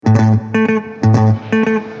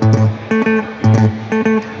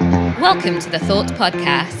Welcome to the Thoughts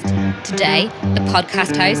Podcast. Today, the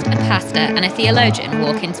podcast host, a pastor, and a theologian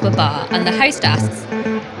walk into a bar, and the host asks,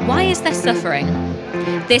 "Why is there suffering?"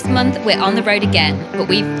 This month, we're on the road again, but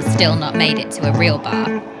we've still not made it to a real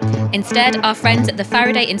bar. Instead, our friends at the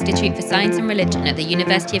Faraday Institute for Science and Religion at the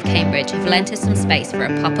University of Cambridge have lent us some space for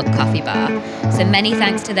a pop-up coffee bar, so many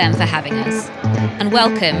thanks to them for having us. And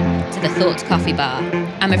welcome to the Thoughts Coffee Bar.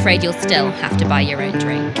 I'm afraid you'll still have to buy your own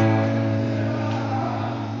drink.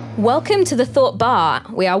 Welcome to the Thought Bar.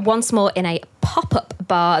 We are once more in a pop-up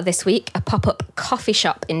bar this week, a pop-up coffee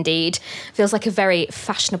shop indeed. Feels like a very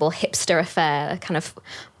fashionable hipster affair, kind of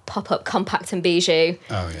pop-up compact and bijou.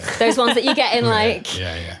 Oh, yeah. Those ones that you get in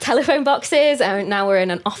telephone boxes. Oh, now we're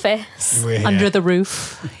in an office. Under the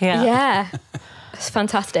roof. Yeah. It's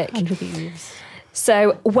fantastic. Under the eaves.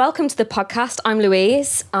 So, welcome to the podcast. I'm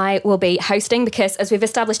Louise. I will be hosting because, as we've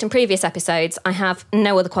established in previous episodes, I have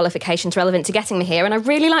no other qualifications relevant to getting me here, and I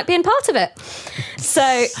really like being part of it. So,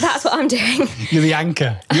 that's what I'm doing. You're the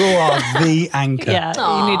anchor. You are the anchor. Yeah,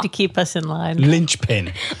 Aww. You need to keep us in line.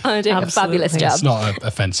 Linchpin. I'm doing a fabulous job. It's not an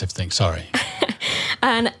offensive thing, sorry.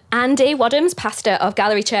 And Andy Wadhams, pastor of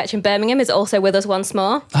Gallery Church in Birmingham, is also with us once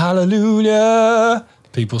more. Hallelujah,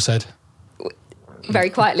 people said.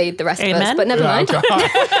 Very quietly, the rest Amen? of us, but never mind.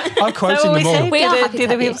 I'm quoting them all. We are happy do to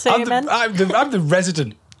the have you. people say amen? I'm the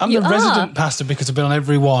resident. I'm You the are. resident pastor because I've been on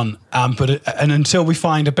every one. And until we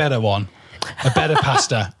find a better one, a better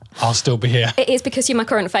pastor, I'll still be here. It is because you're my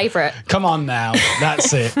current favourite. Come on now,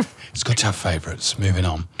 that's it. It's good to have favourites. Moving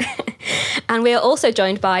on. And we are also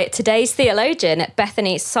joined by today's theologian,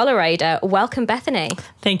 Bethany Sollereder. Welcome, Bethany.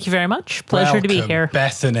 Thank you very much. Pleasure to be here.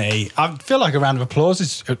 Bethany. I feel like a round of applause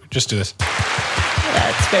is just do this.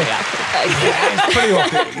 That's very awkward. It's pretty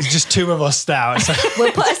awkward. It's just two of us now. It's like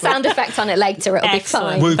We'll put a sound effect on it later. It'll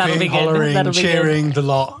Excellent. be fine. That'll be whooping, good. hollering, That'll be cheering, the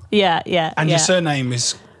lot. Yeah. And your surname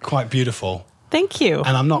is quite beautiful. Thank you.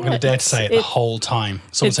 And I'm not going to dare to say it the whole time.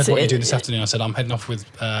 Someone said, "What are you doing this afternoon?" I said, "I'm heading off with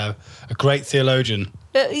a great theologian."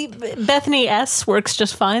 Bethany S works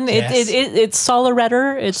just fine. Yes. It's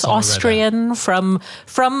Sollereder. It's Sollereder. Austrian from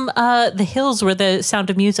the hills where the Sound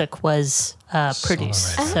of Music was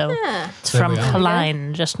produced. Sollereder. So it's There from we are.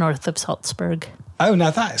 Hallein, just north of Salzburg. Oh,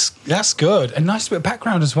 now that's good. And nice bit of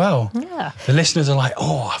background as well. Yeah. The listeners are like,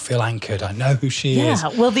 "Oh, I feel anchored. I know who she is." Yeah,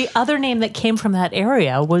 well, the other name that came from that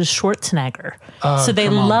area was Schwarzenegger. So they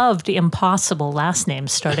come on. loved impossible last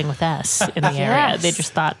names starting with S in the area. Yes. They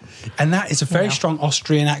just thought, And that is a very strong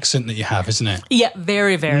Austrian accent that you have, isn't it? yeah,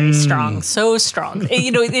 very, very strong. So strong.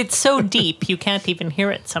 It's so deep, you can't even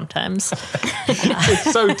hear it sometimes.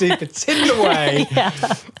 It's so deep. It's in the way.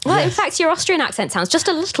 Well, in fact, your Austrian accent sounds just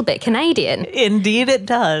a little bit Canadian. Indeed it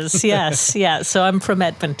does, yes. Yeah, so I'm from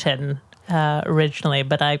Edmonton originally,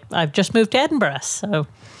 but I've just moved to Edinburgh, so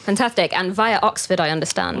Fantastic. And via Oxford, I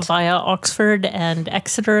understand. via Oxford and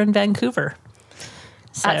Exeter and Vancouver.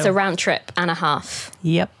 So, That's a round trip and a half.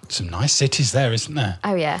 Yep, Some nice cities there, isn't there?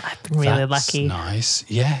 Oh, yeah. been really That's lucky. Nice.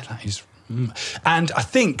 Yeah, that is. And I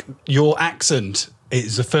think your accent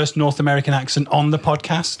is the first North American accent on the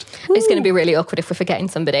podcast. It's going to be really awkward if we're forgetting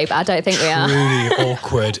somebody, but I don't think we are. Really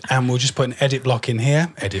awkward. And we'll just put an edit block in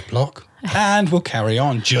here. Edit block. And we'll carry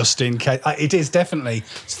on just in case. It is definitely.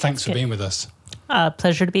 So thanks for being with us.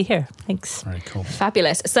 Pleasure to be here. Thanks. Very cool.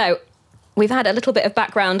 Fabulous. So, we've had a little bit of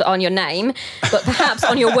background on your name, but perhaps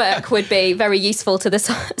on your work would be very useful to the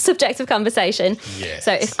subject of conversation. Yes.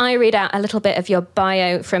 So if I read out a little bit of your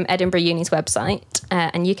bio from Edinburgh Uni's website,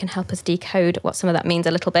 and you can help us decode what some of that means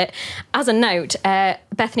a little bit. As a note,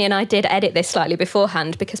 Bethany and I did edit this slightly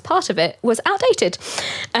beforehand because part of it was outdated.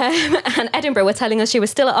 And Edinburgh were telling us she was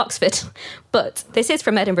still at Oxford. But this is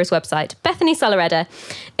from Edinburgh's website. Bethany Sollereder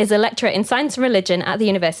is a lecturer in science and religion at the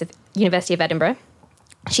University of Edinburgh.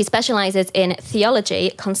 She specialises in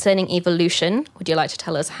theology concerning evolution. Would you like to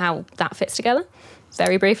tell us how that fits together?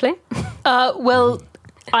 Very briefly. Well,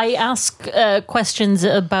 I ask questions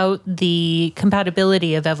about the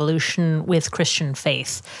compatibility of evolution with Christian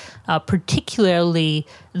faith, particularly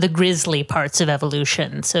the grisly parts of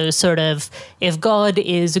evolution. So sort of if God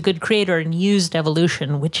is a good creator and used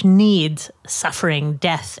evolution, which needs suffering,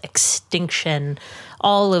 death, extinction,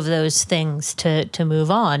 all of those things to move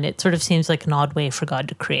on, it sort of seems like an odd way for God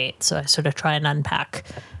to create. So I sort of try and unpack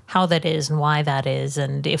how that is and why that is,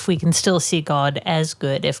 and if we can still see God as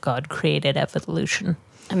good if God created evolution.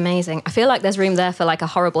 Amazing. I feel like there's room there for like a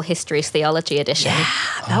horrible histories theology edition.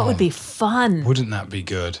 That would be fun. Wouldn't that be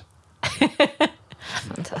good?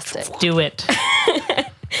 Fantastic. Do it.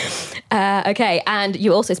 Okay, and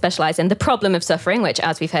you also specialise in the problem of suffering, which,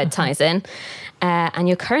 as we've heard, ties in. and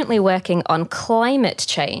you're currently working on climate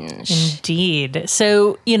change. Indeed.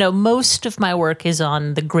 So, most of my work is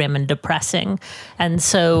on the grim and depressing. And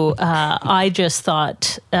so I just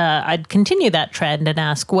thought I'd continue that trend and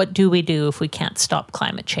ask, what do we do if we can't stop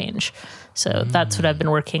climate change? So that's what I've been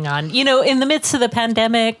working on. In the midst of the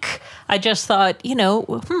pandemic, I just thought,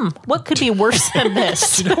 what could be worse than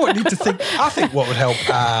this? Do you know what we need to think? I think what would help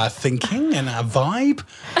our thinking and our vibe,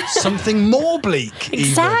 something more bleak.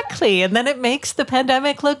 Exactly. Even. And then it makes the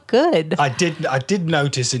pandemic look good. I did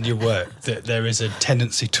notice in your work that there is a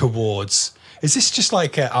tendency towards... Is this just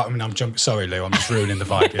like sorry, Lou, I'm just ruining the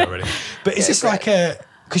vibe here already. But is this like a...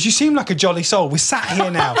 Because you seem like a jolly soul. We're sat here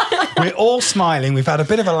now. We're all smiling. We've had a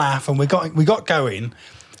bit of a laugh and we got going.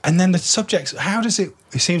 And then the subjects, how does it...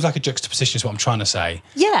 It seems like a juxtaposition is what I'm trying to say.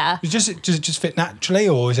 Yeah. Does it just fit naturally,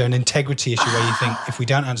 or is there an integrity issue where you think, if we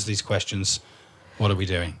don't answer these questions, what are we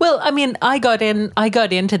doing? Well, I got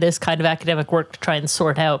into this kind of academic work to try and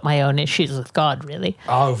sort out my own issues with God, really.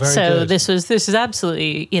 Oh, very good. So this is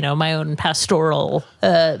absolutely, my own pastoral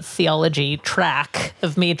theology track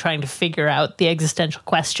of me trying to figure out the existential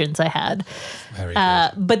questions I had. Very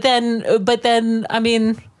good. But then,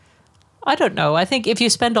 I don't know. I think if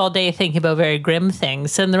you spend all day thinking about very grim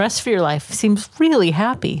things, then the rest of your life seems really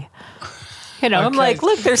happy. I'm like,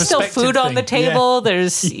 look, there's still food on the table. Yeah.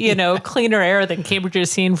 There's, cleaner air than Cambridge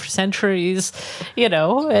has seen for centuries. There's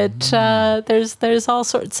all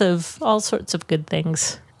sorts of good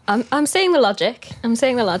things. I'm seeing the logic. I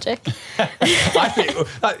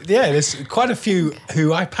think, there's quite a few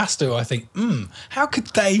who I pastor. I think, how could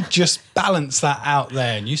they just balance that out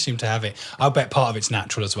there? And you seem to have it. I bet part of it's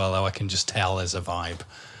natural as well, though. I can just tell there's a vibe,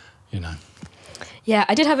 Yeah,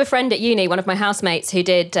 I did have a friend at uni, one of my housemates, who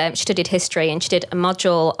did, she studied history and she did a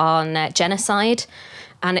module on genocide.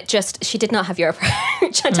 And she did not have your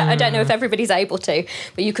approach. I don't know if everybody's able to,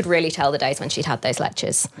 but you could really tell the days when she'd had those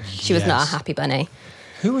lectures. She was not a happy bunny.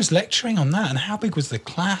 Who was lecturing on that and how big was the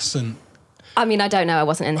class? And I don't know. I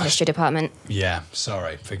wasn't in the history department. Yeah,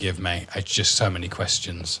 sorry, forgive me. It's just so many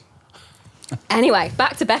questions. Anyway,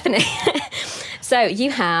 back to Bethany. So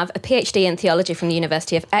you have a PhD in theology from the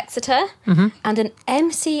University of Exeter and an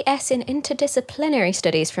MCS in interdisciplinary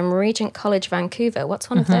studies from Regent College, Vancouver. What's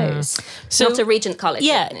one of those? So, not a Regent College.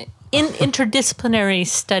 Yeah. In interdisciplinary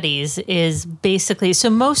studies is basically, so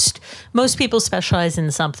most people specialize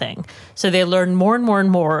in something. So they learn more and more and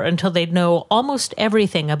more until they know almost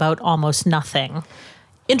everything about almost nothing.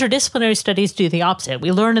 Interdisciplinary studies do the opposite.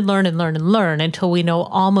 We learn and learn and learn and learn until we know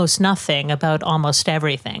almost nothing about almost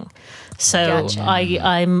everything. So gotcha.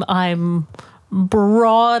 I'm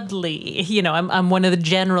broadly, I'm one of the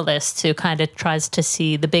generalists who kind of tries to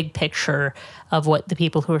see the big picture of what the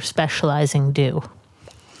people who are specializing do.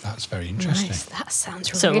 That's very interesting. Nice. That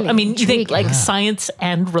sounds so, really you think like science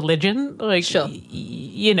and religion? Like, sure.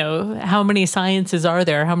 How many sciences are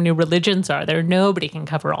there? How many religions are there? Nobody can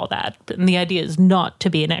cover all that. And the idea is not to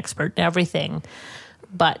be an expert in everything,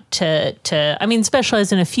 but to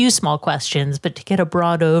specialize in a few small questions, but to get a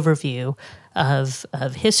broad overview of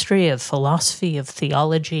history, of philosophy, of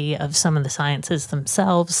theology, of some of the sciences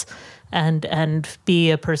themselves, and be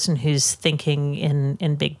a person who's thinking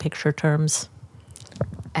in big picture terms.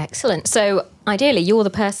 Excellent. So ideally, you're the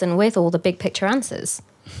person with all the big picture answers.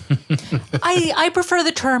 I prefer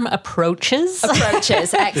the term approaches.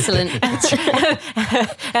 Approaches, excellent.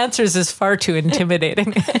 Answers is far too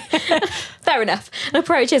intimidating. Fair enough. An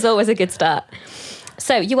approach is always a good start.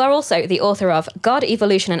 So you are also the author of God,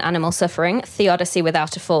 Evolution and Animal Suffering, Theodicy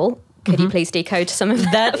Without a Fall. Could you please decode some of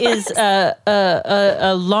that? That is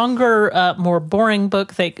a longer, more boring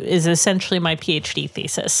book that is essentially my PhD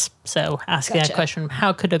thesis. So asking that question,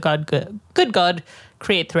 how could a good God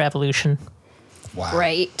create through evolution? Wow.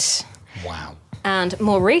 Great. Wow. And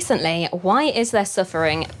more recently, Why Is There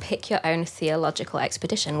Suffering? Pick Your Own Theological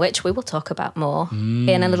Expedition, which we will talk about more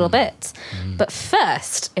in a little bit. But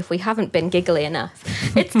first, if we haven't been giggly enough,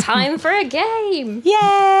 it's time for a game.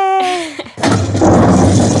 Yay!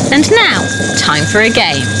 And now, time for a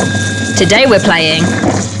game. Today we're playing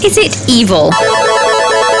Is It Evil?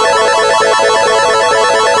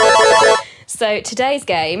 So today's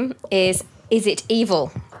game is It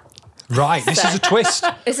Evil? Right, this is a twist.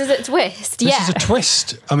 This is a twist, This is a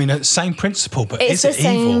twist. Same principle, but it's is it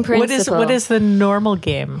evil? Principle. What is the normal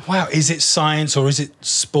game? Wow, is it science or is it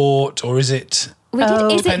sport or is it We did.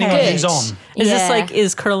 Is it depending good? on who's on. Is Yeah. this like,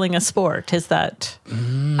 is curling a sport? Is that, is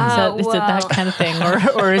it that kind of thing?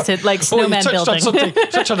 Or is it like Oh, you snowman touched building? on something,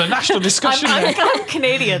 touched on a national discussion there. I'm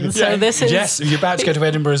Canadian, so this is... Yes, you're about to go to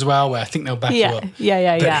Edinburgh as well, where I think they'll back you up.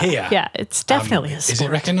 Yeah. But here, Yeah, it's definitely a sport. Is it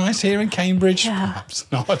recognised here in Cambridge? Yeah.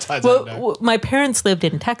 Perhaps not. I don't know. Well, my parents lived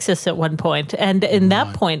in Texas at one point, and in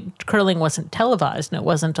that point, curling wasn't televised and it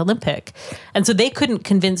wasn't Olympic. And so they couldn't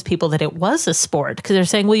convince people that it was a sport because they're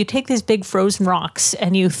saying, well, you take these big frozen rocks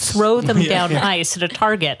and you throw them down ice at a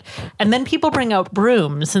target, and then people bring out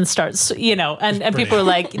brooms and start, and people are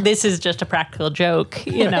like, this is just a practical joke,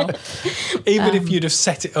 Even if you'd have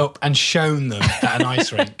set it up and shown them at an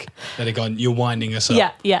ice rink, they'd have gone, you're winding us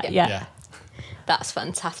up. Yeah. That's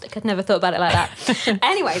fantastic. I'd never thought about it like that.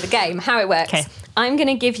 Anyway, the game, how it works. Okay. I'm going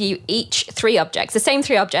to give you each 3 objects, the same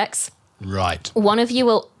 3 objects. Right. One of you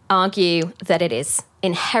will argue that it is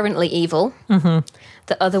inherently evil. Mm-hmm.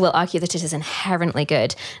 The other will argue that it is inherently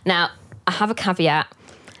good. Now, I have a caveat.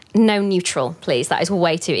 No neutral, please. That is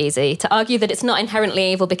way too easy. To argue that it's not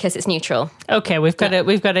inherently evil because it's neutral. Okay, we've got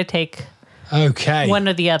to take Okay. one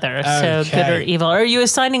or the other. So good or evil. Are you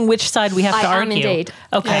assigning which side we have to I am argue? indeed.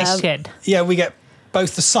 Okay, Yes. good. Yeah, we get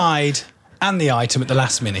both the side and the item at the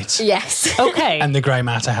last minute. Yes. Okay. And the grey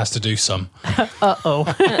matter has to do some. That's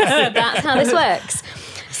how this works.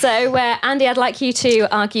 So, Andy, I'd like you to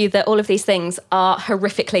argue that all of these things are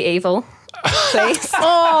horrifically evil, please.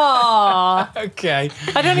 Oh, Okay.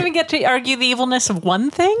 I don't even get to argue the evilness of one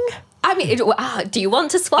thing. I mean, do you want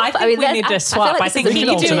to swap? I think we need to swap. I think this is we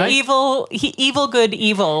a need to do alternate. evil, good,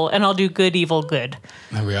 evil, and I'll do good, evil, good.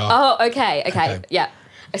 There we are. Oh, okay. Yeah.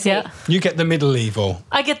 I see. Yeah. You get the middle evil.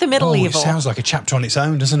 I get the middle Oh, it evil. sounds like a chapter on its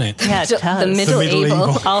own, doesn't it? Yeah, it does. The middle, The middle evil.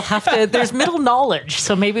 evil. I'll have to. There's middle knowledge,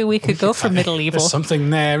 so maybe we could go for middle evil. There's something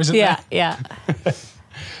there, isn't Yeah, there? yeah.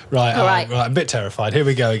 Right, All right. right. I'm a bit terrified. Here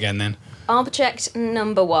we go again then. Object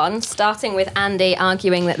number 1, starting with Andy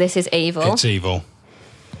arguing that this is evil, It's evil.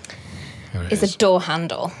 Here it is a door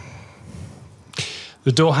handle.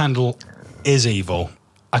 The door handle is evil.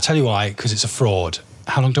 I tell you why, because it's a fraud.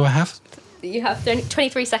 How long do I have? You have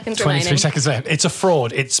 23 seconds 23 remaining. seconds left. It's a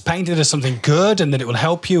fraud. It's painted as something good and that it will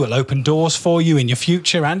help you. It'll open doors for you in your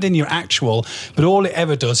future and in your actual. But all it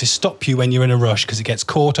ever does is stop you when you're in a rush because it gets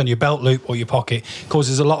caught on your belt loop or your pocket,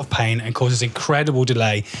 causes a lot of pain and causes incredible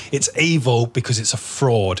delay. It's evil because it's a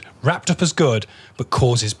fraud. Wrapped up as good, but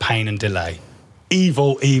causes pain and delay.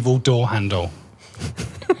 Evil, evil door handle.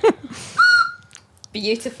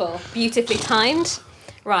 Beautiful. Beautifully timed.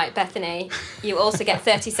 Right, Bethany, you also get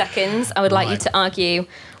 30 seconds. I would like you Right. to argue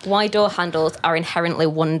why door handles are inherently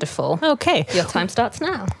wonderful. Okay. Your time starts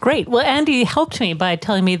now. Great. Well, Andy helped me by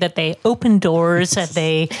telling me that they open doors and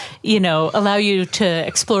they, allow you to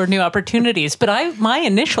explore new opportunities. But my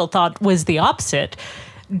initial thought was the opposite.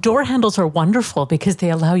 Door handles are wonderful because they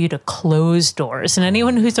allow you to close doors. And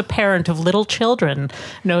anyone who's a parent of little children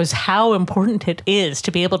knows how important it is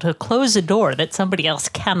to be able to close a door that somebody else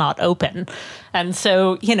cannot open. And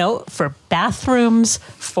so, for bathrooms,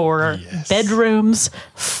 for Yes. bedrooms,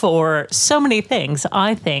 for so many things,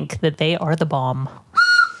 I think that they are the bomb.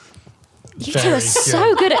 You two Very are so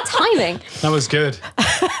good. good at timing. That was good.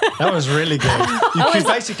 That was really good. Because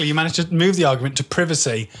basically you managed to move the argument to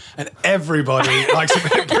privacy, and everybody likes a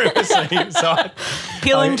bit of privacy. So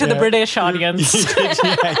Appealing to the British audience. you did,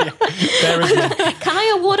 yeah. There is one. Can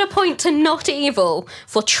I award a point to not evil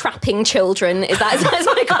for trapping children? Is that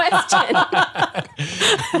my question?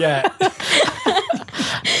 Yeah,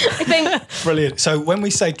 I think brilliant. So when we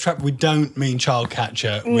say trap, we don't mean child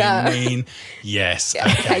catcher. No. We mean yes.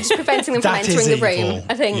 okay, just preventing them from That entering is the room. evil.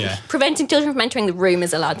 I think Yeah. preventing children from entering the room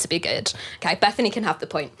is allowed to be good. Okay, Bethany can have the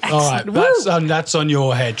point. All right, that's on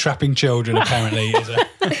your head. Trapping children apparently is a.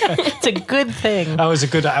 It's a good thing. That was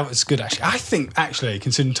good actually. I think actually,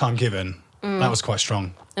 considering time given, that was quite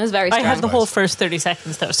strong. It was very I strong. have the whole first 30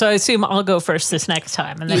 seconds, though. So I assume I'll go first this next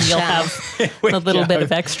time, and then You you'll shall. have we a little bit go.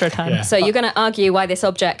 of extra time. Yeah. So you're going to argue why this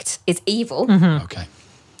object is evil, Okay.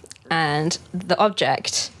 and the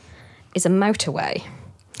object is a motorway.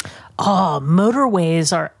 Oh,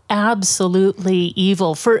 motorways are absolutely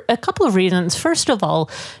evil for a couple of reasons. First of all,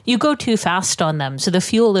 you go too fast on them, so the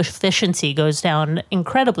fuel efficiency goes down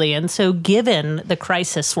incredibly. And so given the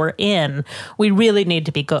crisis we're in, we really need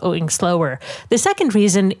to be going slower. The second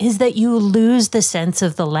reason is that you lose the sense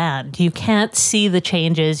of the land. You can't see the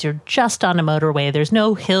changes. You're just on a motorway. There's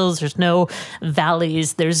no hills, there's no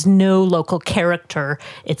valleys, there's no local character.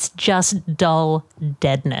 It's just dull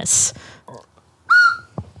deadness.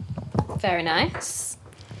 Very nice.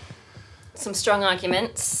 Some strong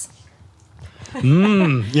arguments.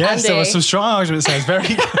 Yes, there Andy. were some strong arguments there. It's very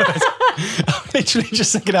good. I'm literally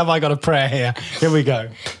just thinking, have I got a prayer here? Here we go.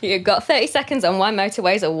 You've got 30 seconds on why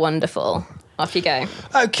motorways are wonderful. Off you go.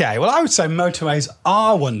 Okay, well, I would say motorways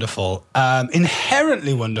are wonderful,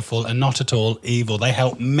 inherently wonderful and not at all evil. They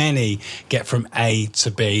help many get from A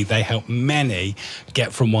to B. They help many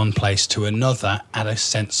get from one place to another at a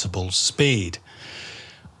sensible speed.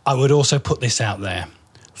 I would also put this out there.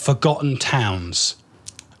 Forgotten towns.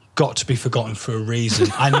 Got to be forgotten for a reason.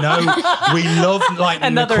 I know we love Lightning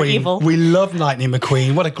Another McQueen. evil. We love Lightning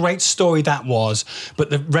McQueen. What a great story that was.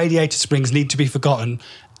 But the Radiator Springs need to be forgotten.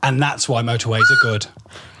 And that's why motorways are good.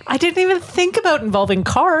 I didn't even think about involving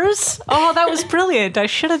cars. Oh, that was brilliant. I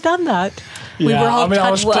should have done that. We were all I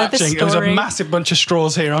was touched by the clutching. It was a story. massive bunch of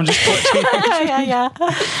straws here. I'm just clutching. Yeah.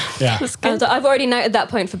 Yeah. That's good. And I've already noted that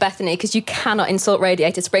point for Bethany because you cannot insult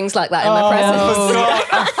Radiator Springs like that in my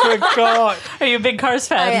presence. I forgot. Are you a big Cars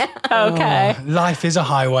fan? Okay. Life is a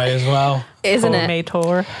highway as well. Isn't it?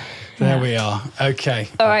 Mator. There we are. Okay.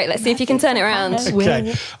 All right, let's see if you can turn it around.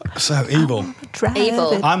 Okay. So evil.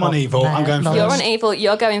 Evil. I'm on evil. I'm going first. You're on evil,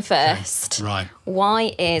 you're going first. Right.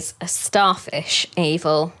 Why is a starfish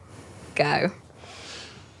evil? Go.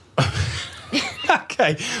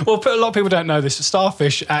 Okay. Well, a lot of people don't know this.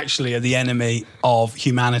 Starfish actually are the enemy of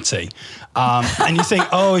humanity. And you think,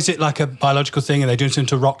 oh, is it like a biological thing? Are they doing something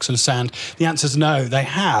to rocks and sand? The answer is no, they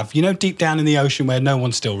have. You know, deep down in the ocean where no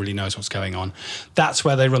one still really knows what's going on, that's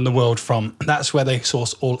where they run the world from. That's where they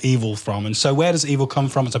source all evil from. And so where does evil come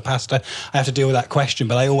from? As a pastor, I have to deal with that question,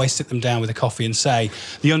 but I always sit them down with a coffee and say,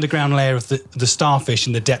 the underground layer of the starfish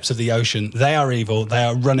in the depths of the ocean, they are evil. They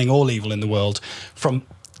are running all evil in the world from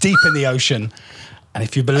deep in the ocean. And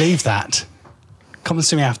if you believe that, come and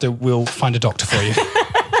see me after. We'll find a doctor for you.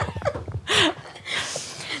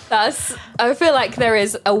 I feel like there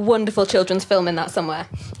is a wonderful children's film in that somewhere.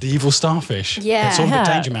 The evil starfish. Yeah. It's all the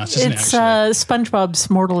Danger Mouse, isn't It's it, actually? SpongeBob's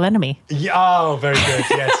mortal enemy. Yeah, oh, very good.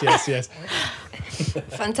 Yes.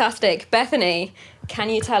 Fantastic. Bethany, can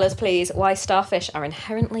you tell us, please, why starfish are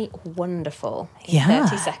inherently wonderful? In Yeah.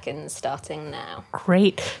 30 seconds starting now.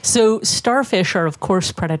 Great. So starfish are, of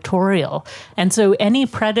course, predatorial. And so any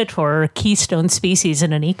predator or keystone species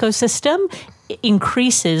in an ecosystem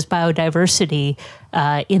increases biodiversity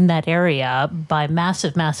in that area by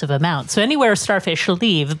massive amounts. So anywhere starfish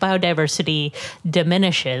leave, biodiversity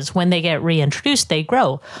diminishes. When they get reintroduced, they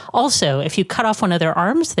grow. Also, if you cut off one of their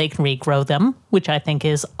arms, they can regrow them, which I think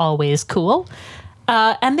is always cool.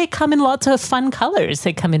 And they come in lots of fun colors.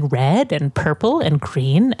 They come in red and purple and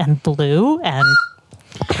green and blue and...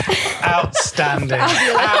 Outstanding.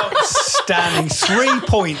 3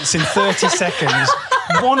 points in 30 seconds.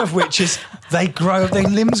 One of which is their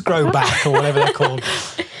limbs grow back or whatever they're called.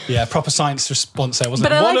 Yeah, proper science response there, wasn't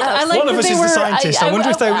But it? I One of us is the scientist. I wonder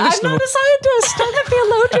if they were listening. I'm not a scientist. I'm a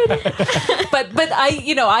theologian. but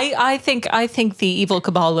I think the evil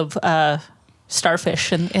cabal of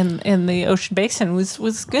starfish in the ocean basin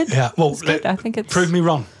was good. Yeah, well, It's good. I think it's prove me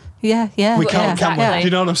wrong. Yeah. We can't, can we? exactly. Do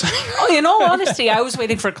you know what I'm saying? Oh, in all honesty, I was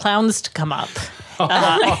waiting for clowns to come up.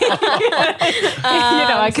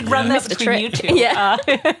 I could run that missed a between you trick. two. Yeah.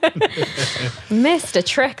 Missed a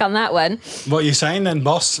trick on that one. What are you saying then,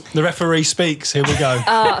 boss? The referee speaks. Here we go.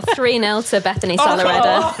 3-0 to Bethany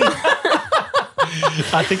Sollereder.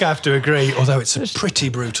 I think I have to agree, although it's a pretty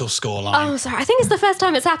brutal scoreline. Oh, sorry. I think it's the first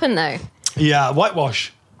time it's happened, though. Yeah,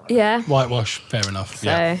 whitewash. Yeah. Whitewash, fair enough. So,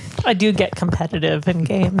 Yeah. I do get competitive in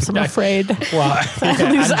games, I'm afraid. Well,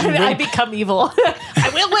 I become evil. I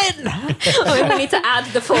will win. we need to add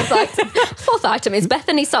the fourth item. Fourth item is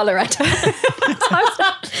Bethany Sollereder.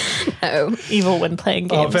 No. Evil when playing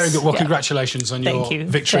games. Oh, very good. Well, Yeah. congratulations on Thank your you.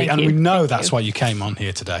 victory. Thank And you. we know Thank that's you. why you came on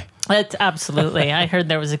here today. That's absolutely. I heard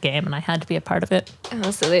there was a game and I had to be a part of it.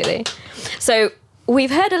 Absolutely. So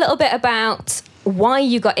we've heard a little bit about why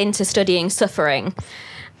you got into studying suffering.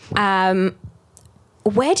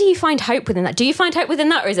 Where do you find hope within that? Do you find hope within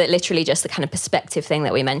that, or is it literally just the kind of perspective thing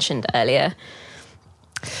that we mentioned earlier?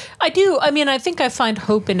 I do. I mean, I think I find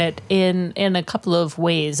hope in it in a couple of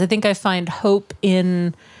ways. I think I find hope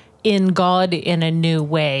in God in a new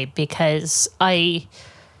way because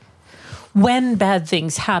when bad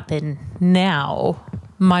things happen now,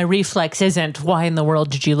 my reflex isn't, why in the world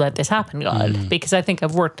did you let this happen, God? Because I think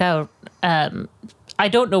I've worked out, I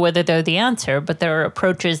don't know whether they're the answer, but there are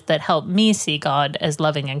approaches that help me see God as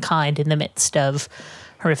loving and kind in the midst of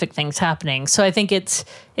horrific things happening. So I think it's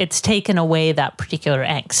taken away that particular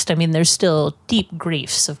angst. I mean, there's still deep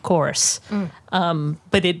griefs, of course,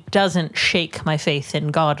 but it doesn't shake my faith in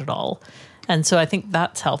God at all. And so I think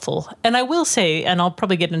that's helpful. And I will say, and I'll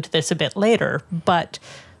probably get into this a bit later, but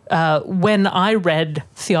when I read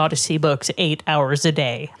theodicy books 8 hours a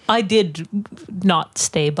day, I did not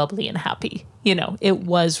stay bubbly and happy. It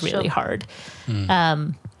was really hard.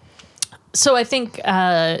 So I think,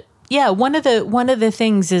 one of the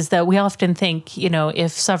things is that we often think,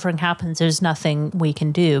 if suffering happens, there's nothing we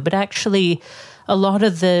can do. But actually, a lot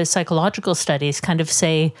of the psychological studies kind of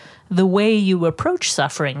say the way you approach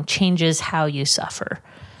suffering changes how you suffer.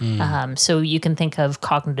 So you can think of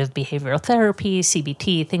cognitive behavioral therapy,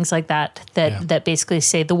 CBT, things like that basically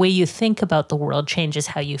say the way you think about the world changes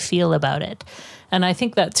how you feel about it. And I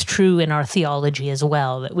think that's true in our theology as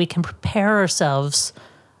well, that we can prepare ourselves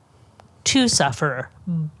to suffer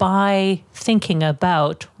by thinking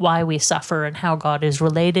about why we suffer and how God is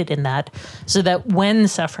related in that, so that when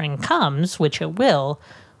suffering comes, which it will,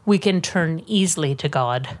 we can turn easily to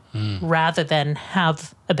God rather than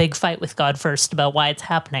have a big fight with God first about why it's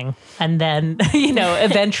happening. And then,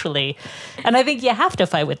 eventually. And I think you have to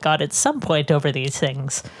fight with God at some point over these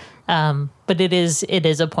things. But it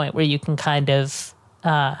is a point where you can kind of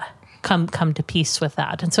come to peace with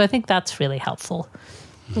that. And so I think that's really helpful.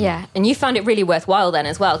 Yeah, and you found it really worthwhile then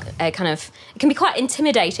as well. It can be quite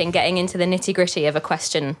intimidating getting into the nitty-gritty of a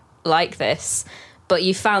question like this, but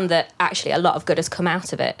you found that actually a lot of good has come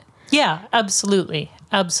out of it. Yeah, absolutely.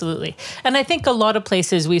 Absolutely. And I think a lot of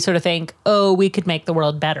places we sort of think, oh, we could make the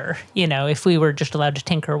world better, if we were just allowed to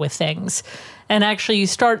tinker with things. And actually you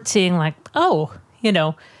start seeing like,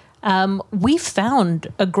 we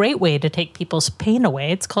found a great way to take people's pain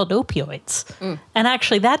away. It's called opioids. And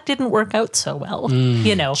actually that didn't work out so well,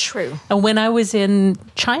 True. And when I was in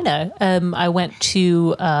China, I went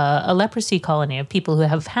to a leprosy colony of people who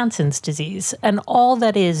have Hansen's disease. And all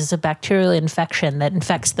that is a bacterial infection that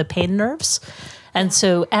infects the pain nerves. And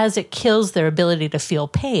so as it kills their ability to feel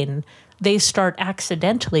pain, they start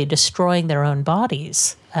accidentally destroying their own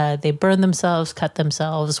bodies. They burn themselves, cut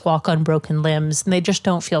themselves, walk on broken limbs, and they just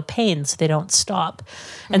don't feel pain, so they don't stop.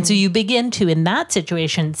 And so you begin to, in that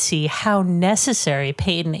situation, see how necessary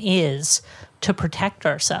pain is to protect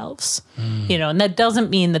ourselves. And that doesn't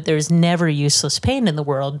mean that there's never useless pain in the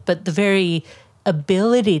world, but the very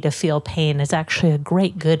ability to feel pain is actually a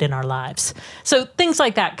great good in our lives. So things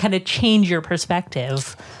like that kind of change your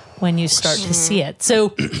perspective when you start to see it. So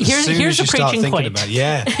here's a preaching point.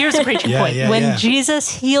 Here's a preaching point. When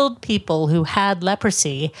Jesus healed people who had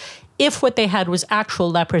leprosy, if what they had was actual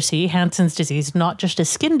leprosy, Hansen's disease, not just a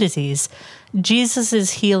skin disease,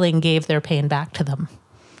 Jesus's healing gave their pain back to them.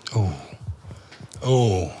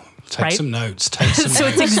 Take some notes. So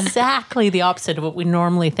it's exactly the opposite of what we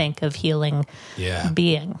normally think of healing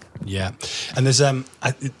being. Yeah. And there's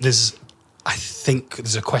I think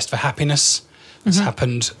there's a quest for happiness that's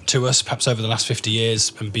happened to us perhaps over the last 50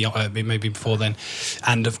 years and beyond, maybe before then.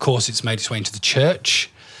 And of course, it's made its way into the church.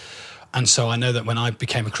 And so I know that when I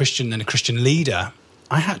became a Christian and a Christian leader,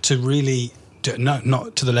 I had to really,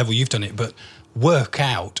 not to the level you've done it, but work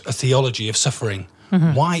out a theology of suffering.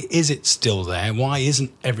 Why is it still there? Why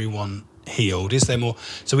isn't everyone healed? Is there more?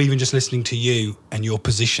 So even just listening to you and your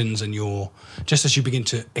positions and just as you begin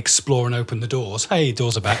to explore and open the doors, hey,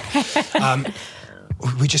 doors are back.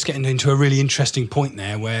 We're just getting into a really interesting point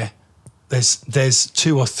there where there's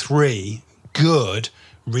 2 or 3 good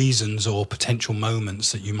reasons or potential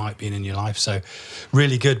moments that you might be in your life. So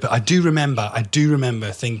really good. But I do remember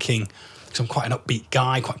thinking, because I'm quite an upbeat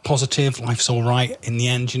guy, quite positive, life's all right in the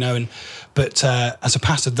end, but as a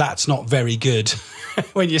pastor, that's not very good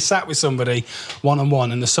when you're sat with somebody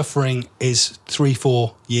one-on-one and the suffering is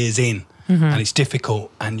 3-4 years in and it's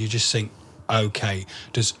difficult and you just think, okay,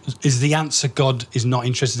 is the answer God is not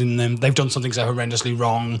interested in them? They've done something so horrendously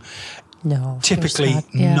wrong. No, typically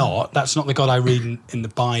not. That's not the God I read in the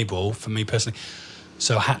Bible for me personally.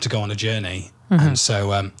 So I had to go on a journey. And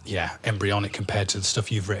so, embryonic compared to the stuff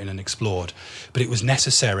you've written and explored. But it was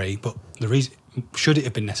necessary. But the reason, should it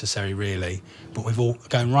have been necessary, really? But we've all,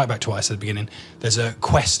 going right back to what I said at the beginning, there's a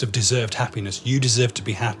quest of deserved happiness. You deserve to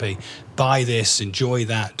be happy. Buy this, enjoy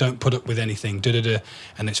that, don't put up with anything,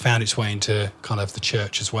 And it's found its way into kind of the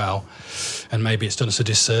church as well. And maybe it's done us a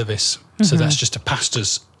disservice. So that's just a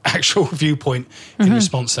pastor's actual viewpoint in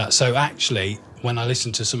response to that. So actually, when I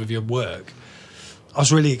listened to some of your work, I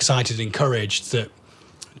was really excited and encouraged that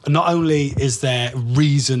not only is there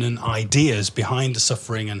reason and ideas behind the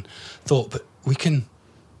suffering and thought, but we can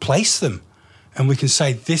place them and we can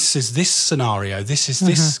say, this is this scenario, this is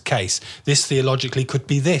this case, this theologically could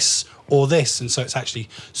be this or this. And so it's actually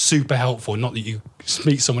super helpful. Not that you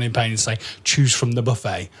meet someone in pain and say, choose from the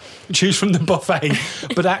buffet,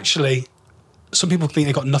 but actually some people think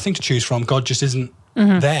they've got nothing to choose from. God just isn't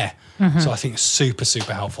there. So I think it's super,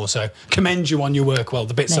 super helpful. So commend you on your work. Well,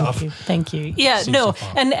 the bits that I've Thank you. Yeah, seen no, so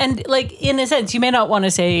far. and like in a sense, you may not want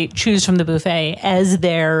to say choose from the buffet as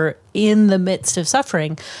they're in the midst of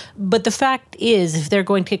suffering, but the fact is, if they're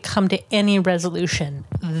going to come to any resolution,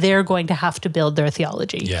 they're going to have to build their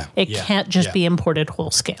theology. It can't just be imported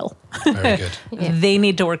whole scale. Very good. They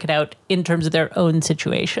need to work it out in terms of their own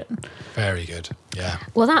situation. Very good. Yeah.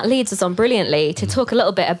 Well, that leads us on brilliantly to talk a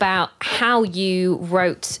little bit about how you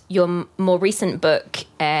wrote your more recent book,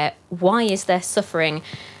 Why Is There Suffering?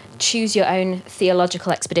 Choose Your Own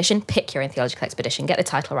Theological Expedition. Pick your own theological expedition. Get the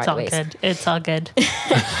title right, Louise. It's all good.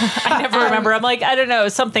 I never remember. I'm like, I don't know,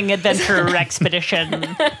 something adventure expedition.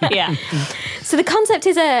 Yeah. So the concept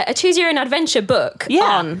is a choose your own adventure book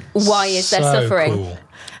on why is there So suffering. cool.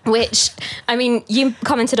 Which, I mean, you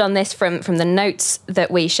commented on this from the notes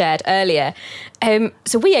that we shared earlier.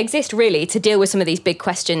 So we exist really to deal with some of these big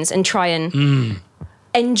questions and try and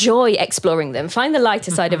enjoy exploring them, find the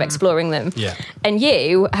lighter side of exploring them. Yeah. And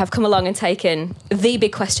you have come along and taken the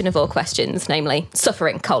big question of all questions, namely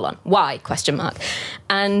suffering, why, ?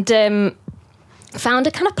 And found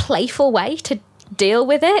a kind of playful way to deal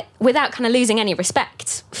with it without kind of losing any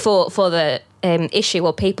respect for the issue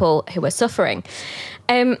or people who are suffering.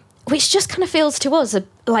 Which just kind of feels to us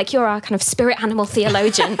like you're our kind of spirit animal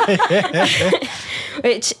theologian,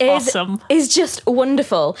 which is Awesome. is just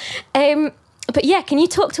wonderful. But yeah, can you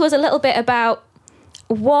talk to us a little bit about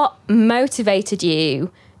what motivated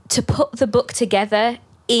you to put the book together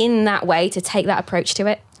in that way, to take that approach to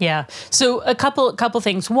it? Yeah. So a couple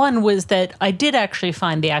things. One was that I did actually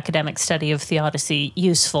find the academic study of theodicy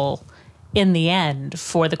useful in the end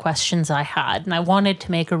for the questions I had. And I wanted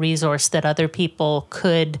to make a resource that other people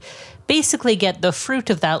could basically get the fruit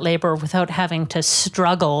of that labor without having to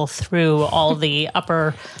struggle through all the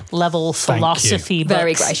upper level philosophy books.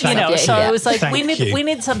 Very gracious of you. So Yeah. I was like, Thank you. we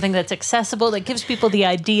need something that's accessible, that gives people the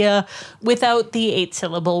idea without the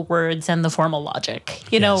 8-syllable words and the formal logic.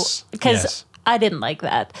 You know, Yes. because Yes. I didn't like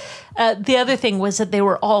that. The other thing was that they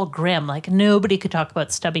were all grim. Like, nobody could talk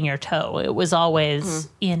about stubbing your toe. It was always,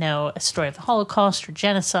 a story of the Holocaust or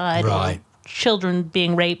genocide Right. or children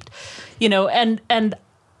being raped, and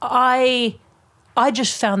I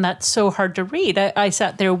just found that so hard to read. I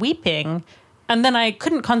sat there weeping, and then I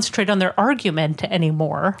couldn't concentrate on their argument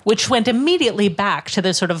anymore, which went immediately back to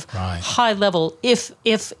the sort of Right. high level, if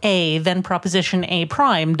A, then proposition A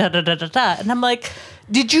prime, da da da da da. And I'm like,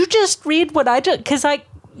 did you just read what I did? Because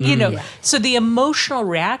so the emotional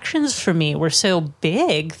reactions for me were so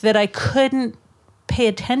big that I couldn't pay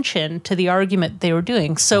attention to the argument they were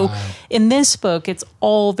doing. So in this book, it's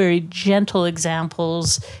all very gentle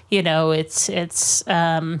examples. It's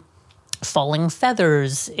falling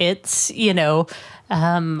feathers. It's,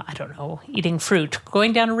 I don't know, eating fruit,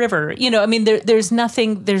 going down a river. There's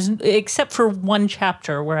nothing, except for one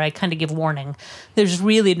chapter where I kind of give warning, there's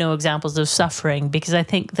really no examples of suffering, because I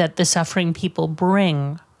think that the suffering people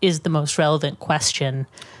bring is the most relevant question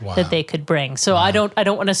that they could bring. So I don't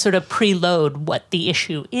want to sort of preload what the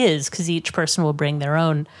issue is, because each person will bring their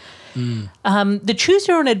own. The choose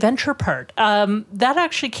your own adventure part, that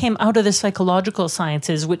actually came out of the psychological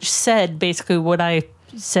sciences, which said basically what I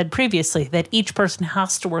said previously, that each person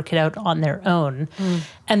has to work it out on their own.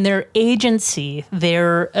 And their agency,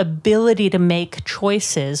 their ability to make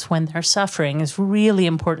choices when they're suffering, is really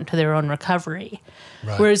important to their own recovery.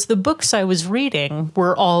 Right. Whereas the books I was reading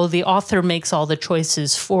were all, the author makes all the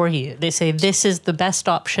choices for you. They say, this is the best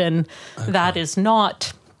option, that is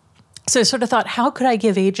not. So I sort of thought, how could I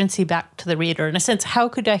give agency back to the reader? In a sense, how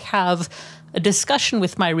could I have a discussion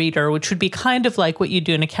with my reader, which would be kind of like what you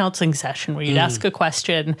do in a counseling session, where you'd ask a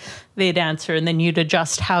question, they'd answer, and then you'd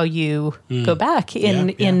adjust how you go back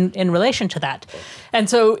in relation to that. And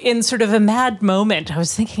so in sort of a mad moment, I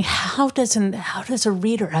was thinking, how does a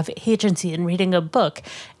reader have agency in reading a book?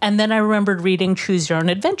 And then I remembered reading Choose Your Own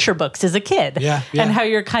Adventure books as a kid. And how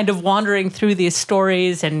you're kind of wandering through these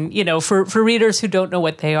stories. And, for readers who don't know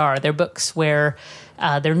what they are, they're books where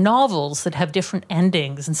they're novels that have different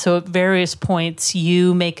endings. And so at various points,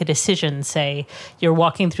 you make a decision. Say, you're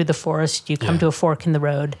walking through the forest, you come to a fork in the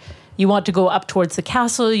road. You want to go up towards the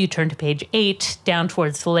castle, you turn to page 8, down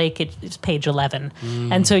towards the lake, it's page 11.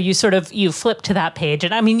 And so you flip to that page.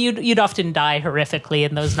 And I mean, you'd often die horrifically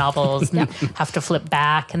in those novels and have to flip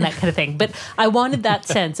back and that kind of thing. But I wanted that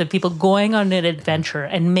sense of people going on an adventure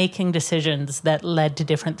and making decisions that led to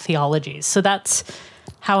different theologies. So that's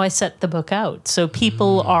how I set the book out. So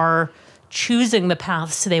people are choosing the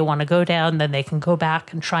paths they want to go down, then they can go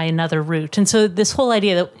back and try another route. And so this whole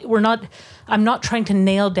idea that I'm not trying to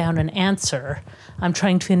nail down an answer. I'm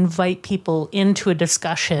trying to invite people into a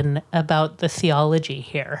discussion about the theology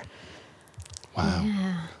here. Wow.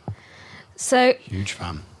 Yeah. So, Huge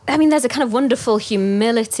fan. I mean, there's a kind of wonderful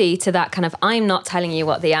humility to that kind of, I'm not telling you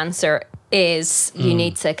what the answer is. You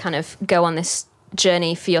need to kind of go on this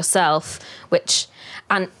journey for yourself,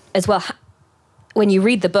 and as well, when you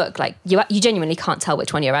read the book, like you genuinely can't tell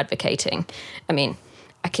which one you're advocating. I mean,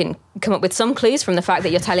 I can come up with some clues from the fact that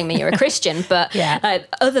you're telling me you're a Christian, but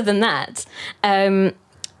other than that,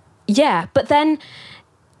 but then,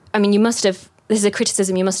 I mean, this is a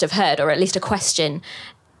criticism you must have heard, or at least a question.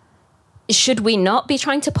 Should we not be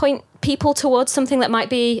trying to point people towards something that might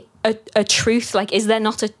be a truth? Like, is there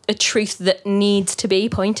not a truth that needs to be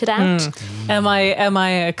pointed out? Am I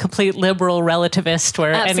a complete liberal relativist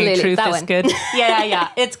where Absolutely, any truth that is one. good? Yeah,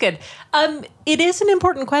 it's good. It is an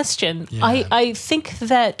important question. Yeah. I think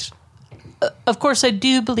that, of course, I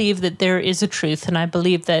do believe that there is a truth, and I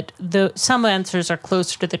believe that some answers are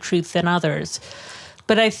closer to the truth than others.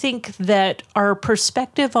 But I think that our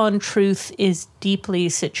perspective on truth is deeply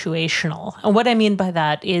situational. And what I mean by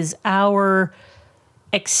that is our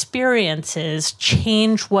experiences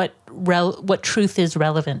change what truth is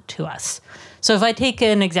relevant to us. So if I take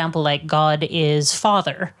an example like God is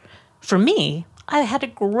Father, for me, I had a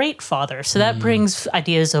great father. So that brings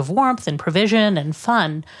ideas of warmth and provision and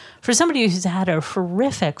fun. For somebody who's had a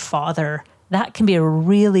horrific father, that can be a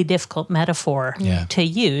really difficult metaphor to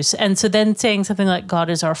use. And so then saying something like God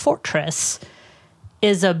is our fortress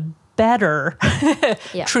is a better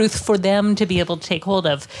truth for them to be able to take hold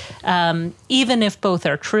of, even if both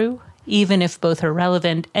are true, even if both are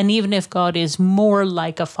relevant, and even if God is more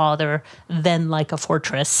like a father than like a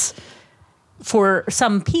fortress. For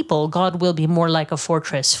some people, God will be more like a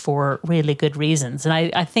fortress for really good reasons. And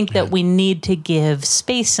I think that we need to give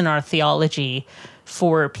space in our theology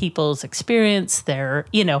for people's experience,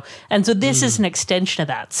 and so this is an extension of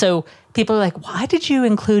that. So people are like, why did you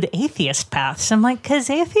include atheist paths? I'm like, because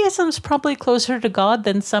atheism's probably closer to God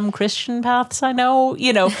than some Christian paths I know.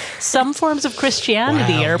 Some forms of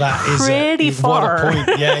Christianity are pretty far. What a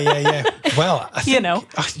point. Yeah. Well, I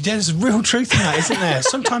think, there's real truth in that, isn't there?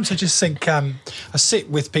 Sometimes I just think, I sit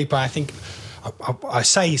with people, I think, I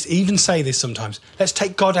say this sometimes, let's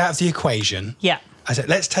take God out of the equation. Yeah. I said,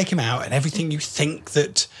 let's take him out and everything you think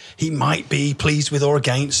that he might be pleased with or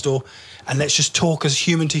against, and let's just talk as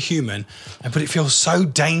human to human. But it feels so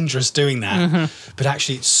dangerous doing that. But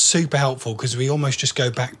actually, it's super helpful because we almost just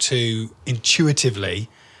go back to intuitively,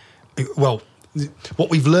 what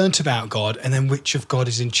we've learnt about God, and then which of God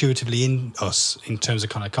is intuitively in us in terms of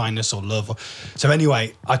kind of kindness or love. So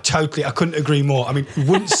anyway, I couldn't agree more. I mean,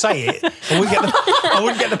 wouldn't say it. I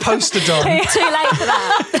wouldn't get the poster done. Too late for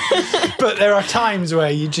that. But there are times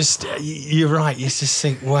where you're right. You just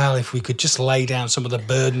think, well, if we could just lay down some of the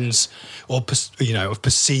burdens of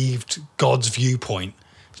perceived God's viewpoint,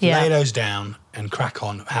 lay those down and crack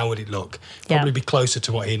on, how would it look? Probably be closer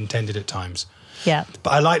to what he intended at times. Yeah.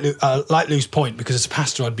 But I like Lou's point, because as a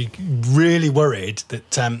pastor, I'd be really worried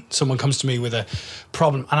that someone comes to me with a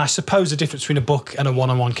problem. And I suppose the difference between a book and a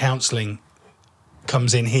one-on-one counselling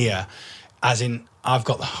comes in here, as in I've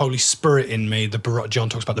got the Holy Spirit in me. John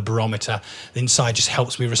talks about the barometer. The inside just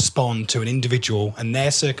helps me respond to an individual and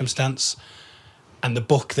their circumstance. And the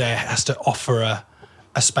book there has to offer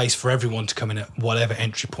a space for everyone to come in at whatever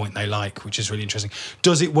entry point they like, which is really interesting.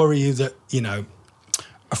 Does it worry you that,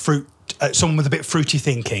 someone with a bit fruity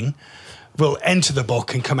thinking will enter the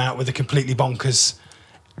book and come out with a completely bonkers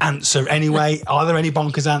answer anyway? Are there any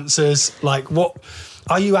bonkers answers? Like, what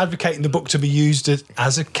are you advocating the book to be used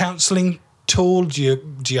as a counselling tool? Do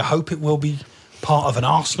you hope it will be part of an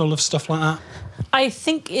arsenal of stuff like that? I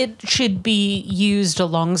think it should be used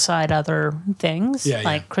alongside other things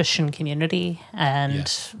like Christian community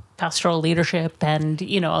and pastoral leadership and,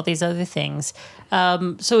 all these other things.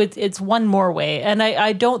 So it's one more way. And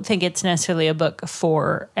I don't think it's necessarily a book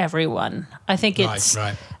for everyone. I think it's...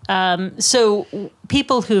 Right. So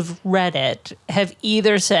people who've read it have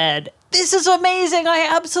either said, this is amazing, I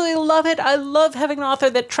absolutely love it. I love having an author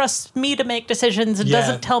that trusts me to make decisions and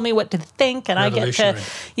doesn't tell me what to think. And I get to,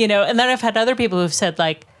 and then I've had other people who've said,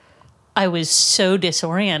 like, I was so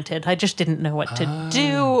disoriented. I just didn't know what to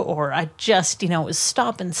do, or I just, it was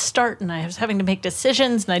stop and start, and I was having to make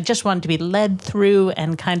decisions, and I just wanted to be led through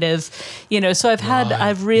and kind of, so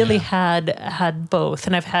I've really had both,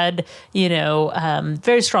 and I've had,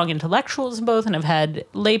 very strong intellectuals in both, and I've had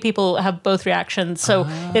lay people have both reactions. So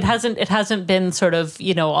it hasn't been sort of,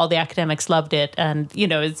 all the academics loved it, and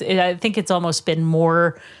I think it's almost been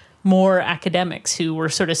more academics who were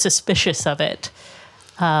sort of suspicious of it.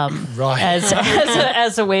 Right.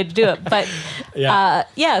 as a way to do it. But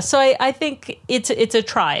so I think it's a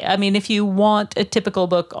try. I mean, if you want a typical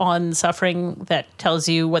book on suffering that tells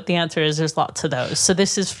you what the answer is, there's lots of those. So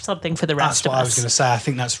this is something for the rest of us. That's what I was going to say. I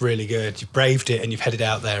think that's really good. You've braved it and you've headed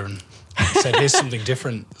out there and said, here's something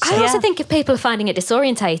different. So. I also think if people are finding it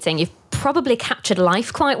disorientating, you've probably captured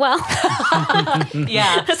life quite well.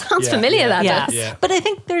 Yeah. That sounds familiar, that does. Yeah. But I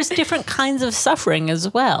think there's different kinds of suffering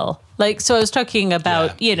as well. Like, so I was talking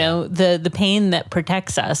about, the pain that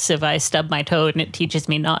protects us. If I stub my toe and it teaches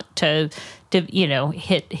me not to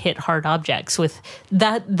hit hard objects with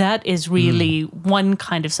that is really one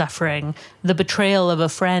kind of suffering. The betrayal of a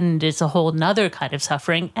friend is a whole nother kind of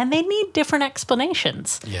suffering, and they need different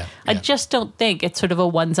explanations. I just don't think it's sort of a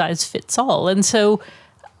one size fits all. And so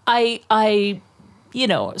I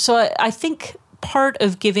think part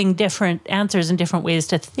of giving different answers and different ways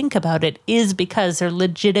to think about it is because there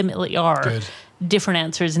legitimately are different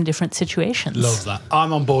answers in different situations. Love that.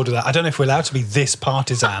 I'm on board with that. I don't know if we're allowed to be this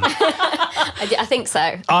partisan. I think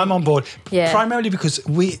so. I'm on board. Yeah. Primarily because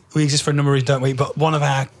we exist for a number of reasons, don't we? But one of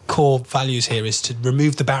our core values here is to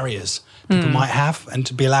remove the barriers people might have and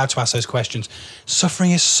to be allowed to ask those questions.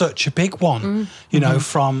 Suffering is such a big one,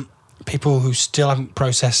 from people who still haven't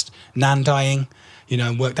processed Nan dying,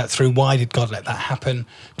 and worked that through. Why did God let that happen?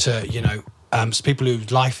 To, people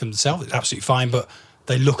whose life themselves is absolutely fine, but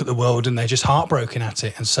they look at the world and they're just heartbroken at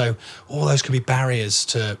it. And so all those can be barriers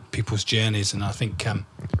to people's journeys. And I think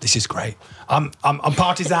this is great. I'm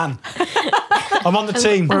partisan. I'm on the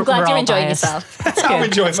team. I'm glad We're you're all enjoying biased. yourself. I'm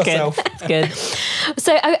enjoying myself. It's good.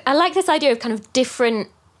 So I like this idea of kind of different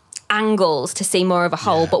angles to see more of a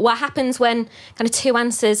whole. But what happens when kind of two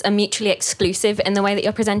answers are mutually exclusive in the way that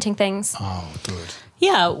you're presenting things? Oh, good.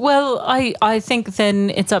 Yeah, well, I think then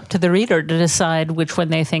it's up to the reader to decide which one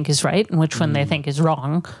they think is right and which one they think is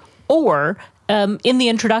wrong. Or in the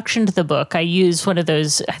introduction to the book, I use one of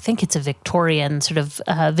those, I think it's a Victorian sort of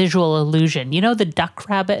visual illusion. You know, the duck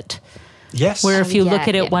rabbit? Yes. Where if you look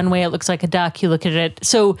at it one way, it looks like a duck. You look at it.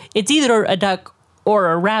 So it's either a duck or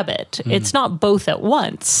a rabbit. It's not both at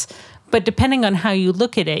once. But depending on how you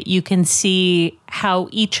look at it, you can see how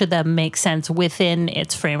each of them makes sense within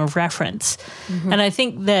its frame of reference. And I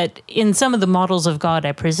think that in some of the models of God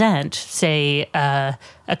I present, say a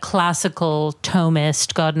classical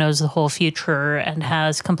Thomist, God knows the whole future and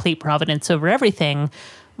has complete providence over everything,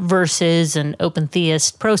 versus an open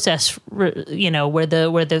theist process, where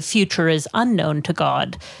the future is unknown to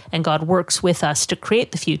God and God works with us to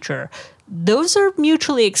create the future. Those are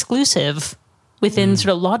mutually exclusive within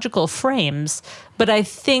sort of logical frames, but I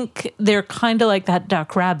think they're kind of like that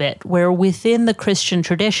duck rabbit, where within the Christian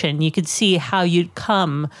tradition, you could see how you'd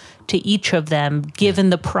come to each of them given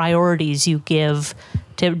the priorities you give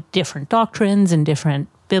to different doctrines and different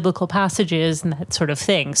biblical passages and that sort of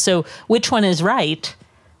thing. So which one is right?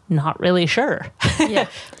 Not really sure. Yeah.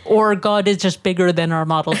 Or God is just bigger than our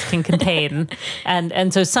models can contain.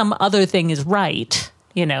 And so some other thing is right,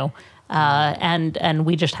 and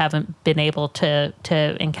we just haven't been able to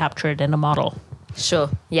encapture it in a model. Sure,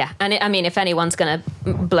 yeah. And if anyone's going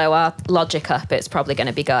to blow our logic up, it's probably going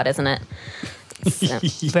to be God, isn't it? So.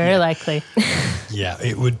 Very likely. Yeah,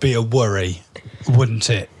 it would be a worry, wouldn't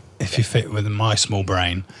it, if you fit within my small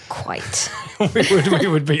brain? Quite. we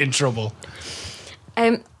would be in trouble.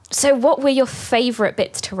 So what were your favourite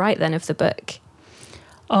bits to write then of the book?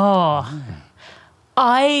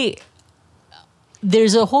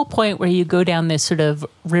 There's a whole point where you go down this sort of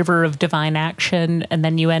river of divine action and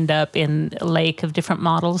then you end up in a lake of different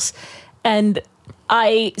models. And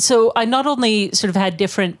I not only sort of had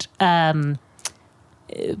different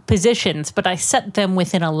positions, but I set them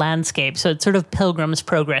within a landscape. So it's sort of Pilgrim's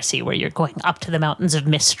Progress-y, where you're going up to the mountains of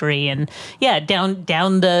mystery and down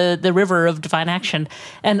the river of divine action.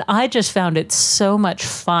 And I just found it so much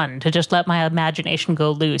fun to just let my imagination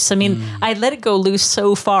go loose. I mean, I let it go loose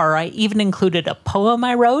so far. I even included a poem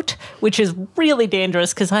I wrote, which is really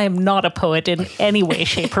dangerous because I am not a poet in any way,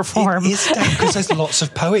 shape, or form. It is because there's lots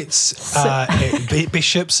of poets,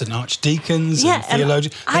 bishops and archdeacons and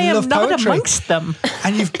theologians. I am love not poetry. amongst them.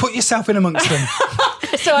 And you've put yourself in amongst them.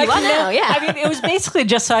 So I can now, yeah. I mean, it was basically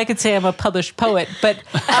just so I could say I'm a published poet, but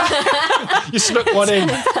You snuck one in.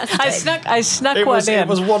 I snuck It one was in.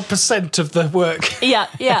 1% of the work. Yeah.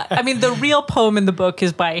 I mean, the real poem in the book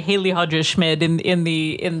is by Haley Hodges Schmid in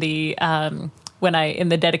the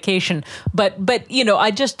dedication. But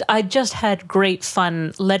I just had great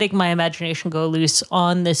fun letting my imagination go loose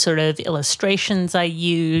on the sort of illustrations I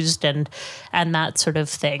used and that sort of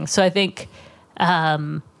thing. So I think.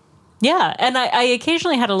 And I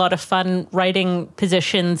occasionally had a lot of fun writing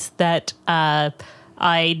positions that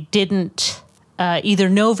I didn't either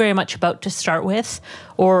know very much about to start with,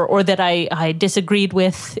 or that I disagreed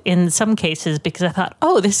with in some cases because I thought,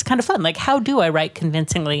 oh, this is kind of fun. Like, how do I write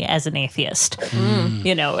convincingly as an atheist?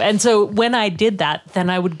 You know, and so when I did that, then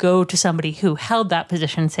I would go to somebody who held that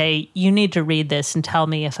position and say, you need to read this and tell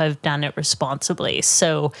me if I've done it responsibly.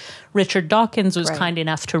 So Richard Dawkins was kind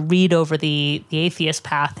enough to read over the atheist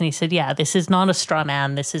path, and he said, yeah, this is not a straw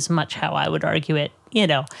man. This is much how I would argue it, you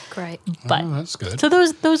know. Great. But that's good. So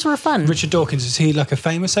those were fun. Richard Dawkins, is he like a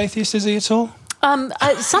famous atheist, is he at all?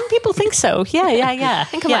 Some people think so. Yeah. I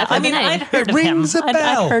think I might have heard the name. I'd heard It of him. rings a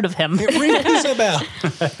bell. I'd heard of him. It rings a bell.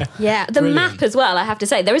 Yeah, the Brilliant. map as well, I have to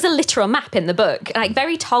say. There is a literal map in the book, like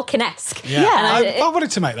very Tolkien-esque. Yeah, I wanted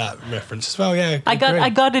to make that reference as well. Yeah, I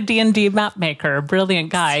got a D&D map maker, a brilliant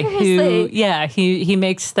guy Seriously? he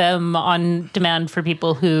makes them on demand for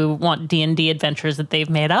people who want D&D adventures that they've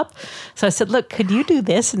made up. So I said, look, could you do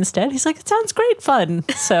this instead? He's like, it sounds great fun.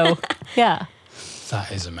 So yeah.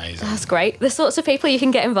 That is amazing. That's great. The sorts of people you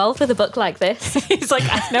can get involved with a book like this. He's like,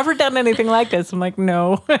 I've never done anything like this. I'm like,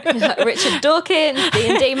 no. Richard Dawkins,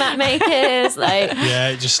 D&D map makers, like...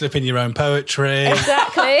 Yeah, just slip in your own poetry.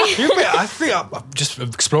 Exactly. I think I'm just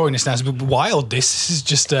exploring this now. It's a bit wild. This is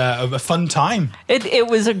just a fun time. It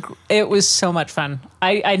was so much fun.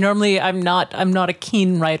 I normally I'm not a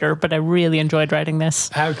keen writer, but I really enjoyed writing this.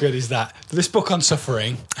 How good is that? This book on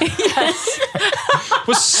suffering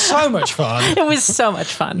was so much fun. It was so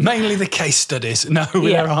much fun. Mainly the case studies. No,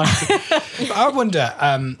 Yeah. But I wonder.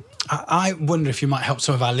 I wonder if you might help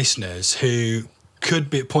some of our listeners who could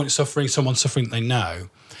be at a point of suffering, someone suffering that they know,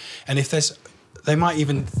 and if they might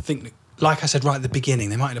even think, like I said right at the beginning,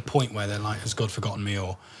 they might at a point where they're like, "Has God forgotten me?"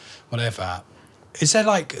 or whatever. Is there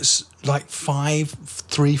like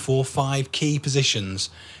 3, 4, 5 key positions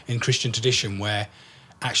in Christian tradition where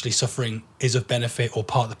actually suffering is of benefit or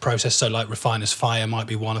part of the process? So like refiner's fire might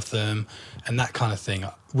be one of them and that kind of thing.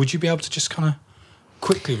 Would you be able to just kind of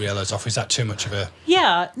quickly reel those off? Is that too much of a...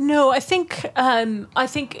 Yeah, no, I think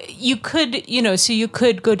you could, so you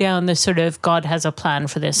could go down the sort of God has a plan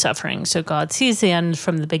for this suffering. So God sees the end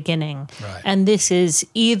from the beginning. Right. And this is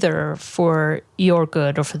either for your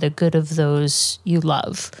good or for the good of those you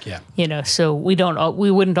love. Yeah. So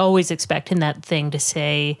we wouldn't always expect in that thing to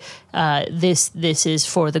say this is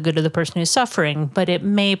for the good of the person who's suffering, but it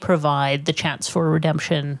may provide the chance for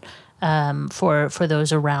redemption for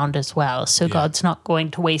those around as well. So God's not going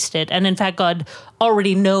to waste it. And in fact, God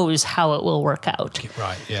already knows how it will work out.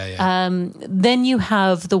 Right, yeah. Then you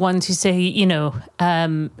have the ones who say,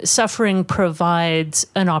 suffering provides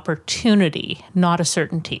an opportunity, not a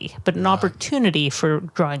certainty, but an opportunity for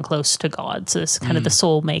drawing close to God. So this is kind of the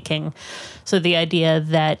soul making. So the idea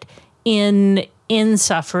that in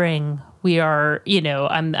suffering, we are,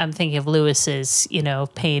 I'm thinking of Lewis's,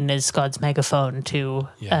 pain is God's megaphone to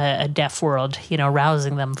a deaf world,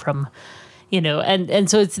 rousing them from, and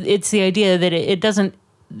so it's the idea that it doesn't,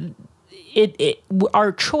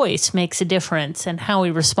 our choice makes a difference and how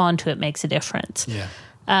we respond to it makes a difference. Yeah.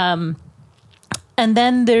 And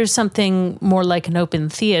then there's something more like an open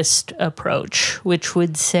theist approach, which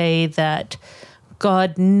would say that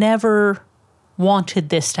God never wanted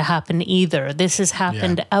this to happen either. This has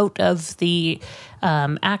happened out of the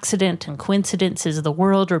accident and coincidences of the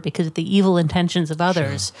world or because of the evil intentions of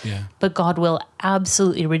others. Sure. Yeah. But God will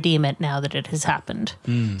absolutely redeem it now that it has happened.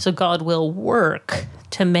 So God will work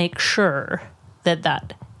to make sure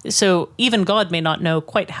that. So even God may not know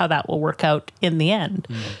quite how that will work out in the end,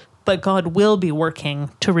 but God will be working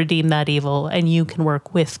to redeem that evil, and you can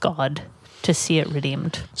work with God to see it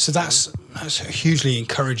redeemed. So that's hugely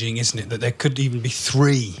encouraging, isn't it? That there could even be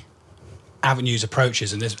 3 avenues,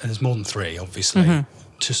 approaches, and there's more than 3, obviously,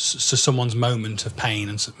 to someone's moment of pain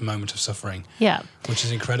and moment of suffering. Yeah. Which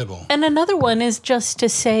is incredible. And another one is just to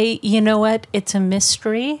say, you know what, it's a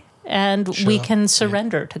mystery, and we can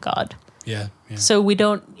surrender to God. Yeah. So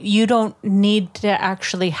you don't need to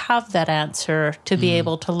actually have that answer to be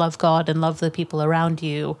able to love God and love the people around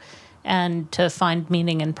you, and to find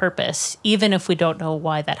meaning and purpose, even if we don't know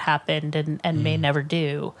why that happened and may never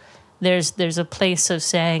do. There's a place of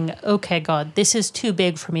saying, okay, God, this is too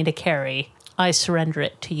big for me to carry. I surrender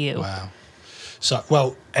it to you. Wow. So,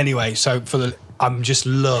 well, anyway, I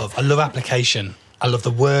love application. I love the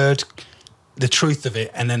word, the truth of it,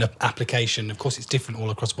 and then application. Of course, it's different all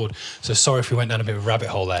across the board. So sorry if we went down a bit of a rabbit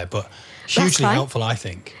hole there, but hugely helpful, I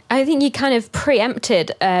think. I think you kind of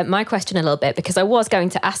preempted my question a little bit, because I was going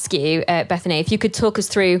to ask you, Bethany, if you could talk us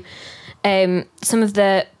through some of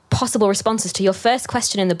the possible responses to your first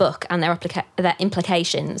question in the book and their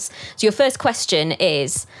implications. So your first question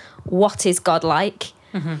is, what is God like?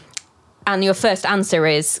 And your first answer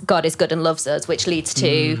is, God is good and loves us, which leads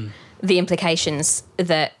to the implications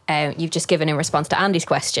that you've just given in response to Andy's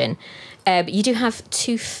question. But you do have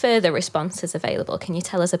 2 further responses available. Can you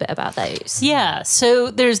tell us a bit about those? Yeah,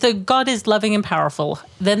 so there's the God is loving and powerful.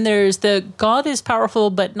 Then there's the God is powerful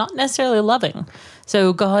but not necessarily loving.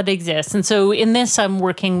 So God exists. And so in this, I'm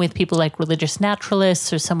working with people like religious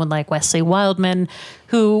naturalists or someone like Wesley Wildman,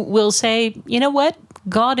 who will say, you know what?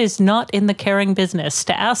 God is not in the caring business.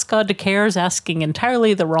 To ask God to care is asking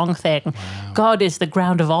entirely the wrong thing. Wow. God is the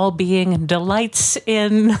ground of all being and delights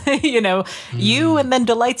in, you, and then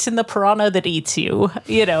delights in the piranha that eats you,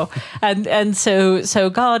 And so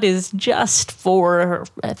God is just for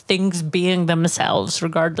things being themselves,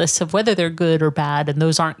 regardless of whether they're good or bad. And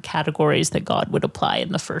those aren't categories that God would apply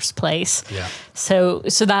in the first place. Yeah. So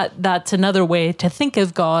that's another way to think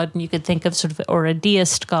of God. And you could think of or a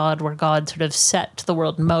deist God, where God sort of set the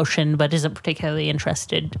world in motion, but isn't particularly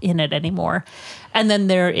interested in it anymore. And then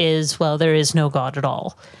there is no God at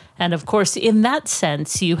all. And of course, in that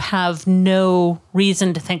sense, you have no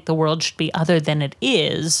reason to think the world should be other than it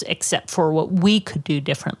is, except for what we could do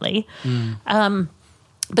differently.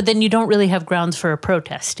 But then you don't really have grounds for a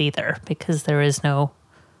protest either, because there is no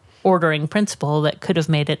ordering principle that could have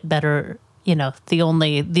made it better. The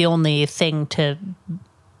only thing to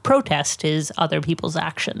protest is other people's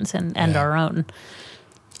actions and our own.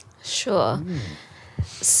 Sure.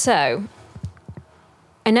 So,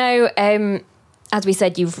 I know, as we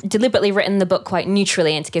said, you've deliberately written the book quite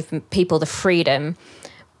neutrally and to give people the freedom,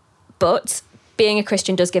 but being a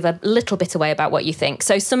Christian does give a little bit away about what you think.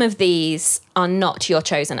 So some of these are not your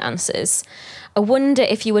chosen answers. I wonder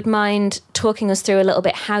if you would mind talking us through a little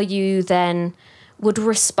bit how you then would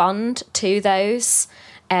respond to those.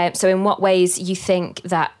 So in what ways you think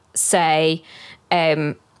that, say,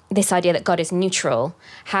 this idea that God is neutral,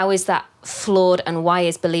 how is that flawed, and why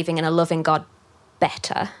is believing in a loving God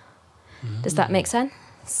better? Does that make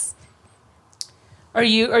sense? Are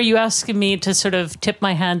you asking me to sort of tip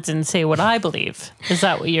my hands and say what I believe? Is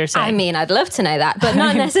that what you're saying? I mean, I'd love to know that, but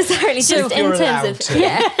not necessarily just in terms of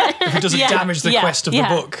if it doesn't damage the quest of the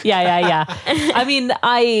book. Yeah. I mean,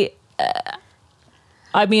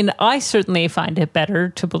 I certainly find it better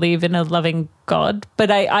to believe in a loving God,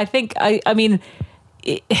 but I think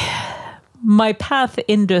my path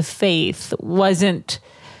into faith wasn't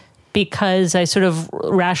because I sort of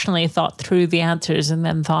rationally thought through the answers and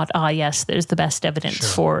then thought, yes, there's the best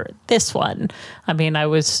evidence for this one. I mean, I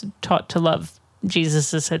was taught to love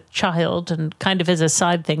Jesus as a child and kind of as a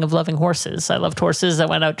side thing of loving horses. I loved horses. I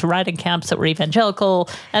went out to riding camps that were evangelical,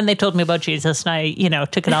 and they told me about Jesus, and I,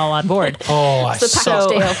 took it all on board. Oh, it's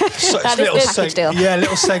the package deal. Yeah,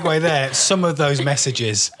 little segue there. Some of those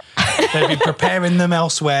messages, they've been preparing them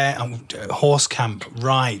elsewhere. Horse camp,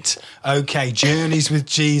 right? Okay, journeys with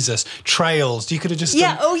Jesus, trails. You could have just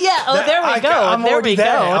there we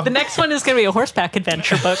go. The next one is going to be a horseback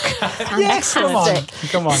adventure book. Yes, come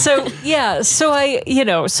on. So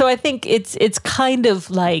I think it's kind of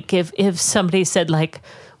like if somebody said like,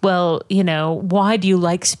 well, why do you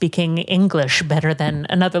like speaking English better than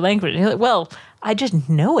another language? You're like, well, I just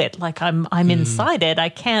know it. Like I'm inside it. I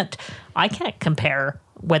can't compare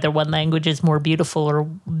whether one language is more beautiful or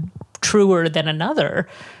truer than another,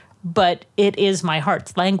 but it is my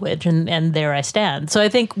heart's language, and there I stand. So I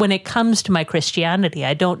think when it comes to my Christianity,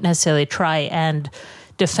 I don't necessarily try and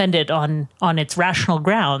defend it on its rational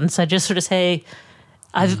grounds. I just sort of say,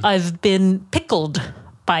 I've been pickled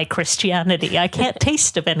by Christianity. I can't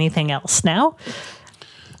taste of anything else now.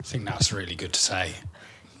 I think that's really good to say,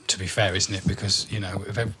 to be fair, isn't it? Because,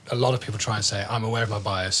 if a lot of people try and say, I'm aware of my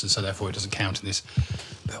bias, and so therefore it doesn't count in this.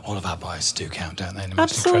 But all of our biases do count, don't they, in a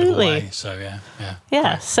most incredible way? So, yeah.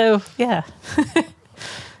 Yeah, right. So, yeah.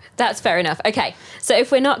 That's fair enough. Okay, so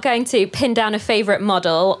if we're not going to pin down a favourite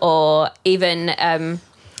model or even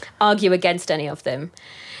argue against any of them,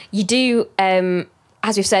 you do,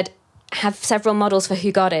 as we've said, have several models for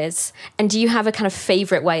who God is. And do you have a kind of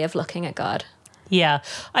favourite way of looking at God? Yeah,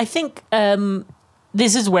 I think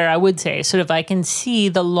this is where I would say sort of I can see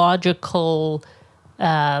the logical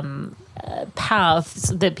paths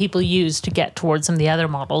that people use to get towards some of the other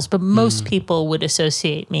models, but most people would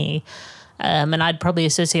associate me, and I'd probably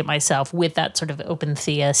associate myself with that sort of open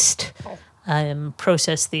theist,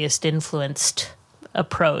 process theist influenced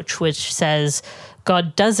approach, which says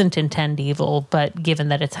God doesn't intend evil, but given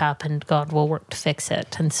that it's happened, God will work to fix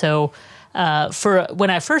it. And so for when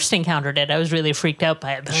I first encountered it, I was really freaked out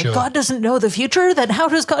by it. Like, God doesn't know the future? Then how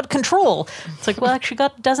does God control? It's like, well, actually,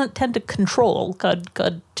 God doesn't tend to control.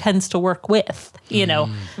 God tends to work with,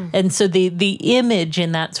 And so the image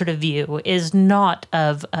in that sort of view is not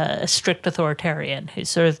of a strict authoritarian who's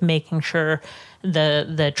sort of making sure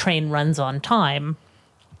the train runs on time.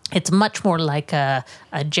 It's much more like a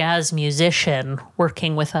jazz musician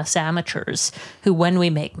working with us amateurs who, when we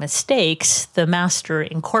make mistakes, the master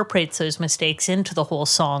incorporates those mistakes into the whole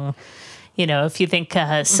song. You know, if you think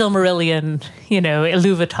Silmarillion,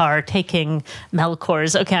 Iluvatar taking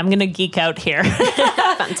Melkor's, okay, I'm going to geek out here.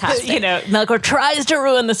 Fantastic. Melkor tries to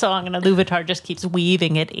ruin the song and Iluvatar just keeps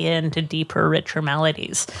weaving it into deeper, richer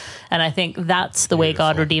melodies. And I think that's the way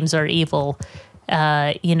God redeems our evil.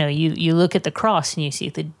 You look at the cross and you see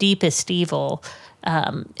the deepest evil,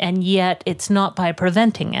 and yet it's not by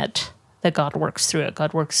preventing it that God works through it.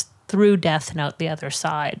 God works through death and out the other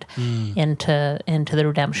side into the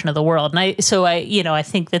redemption of the world. And I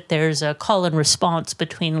think that there's a call and response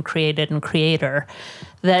between created and creator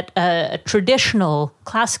that a traditional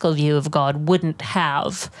classical view of God wouldn't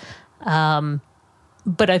have.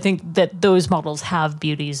 But I think that those models have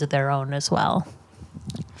beauties of their own as well.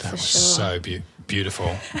 That was so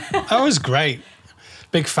beautiful. That was great.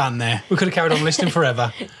 Big fan there. We could have carried on listening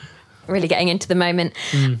forever. Really getting into the moment.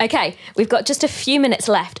 Okay, we've got just a few minutes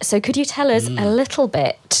left. So could you tell us a little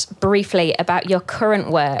bit briefly about your current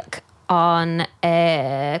work on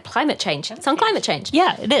climate change? It's on climate change.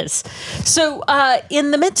 Yeah, it is. So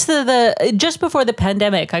in the midst of just before the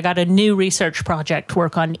pandemic, I got a new research project to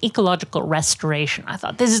work on ecological restoration. I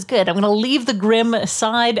thought, this is good. I'm going to leave the grim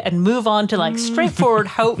aside and move on to like straightforward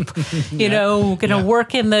hope. Going to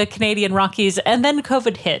work in the Canadian Rockies. And then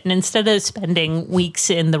COVID hit. And instead of spending weeks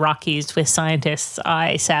in the Rockies with scientists,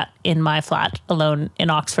 I sat in my flat alone in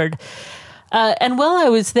Oxford. And while I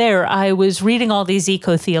was there, I was reading all these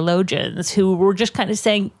eco-theologians who were just kind of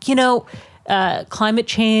saying, climate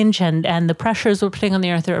change and the pressures we're putting on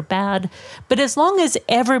the earth are bad. But as long as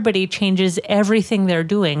everybody changes everything they're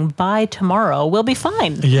doing by tomorrow, we'll be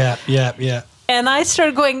fine. Yeah. And I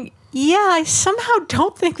started going, I somehow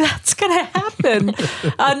don't think that's going to happen.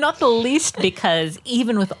 Not the least because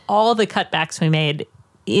even with all the cutbacks we made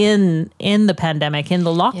in the pandemic, in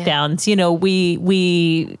the lockdowns,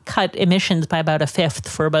 we cut emissions by about a fifth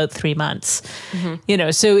for about 3 months.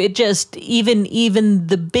 So it just, even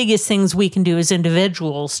the biggest things we can do as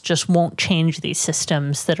individuals just won't change these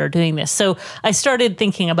systems that are doing this. So I started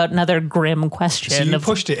thinking about another grim question. So you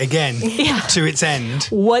pushed it again to its end.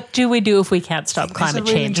 What do we do if we can't stop climate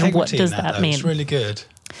change? And what does that mean? It's really good.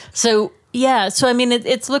 So, I mean,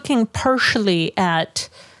 it's looking partially at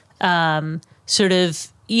sort of,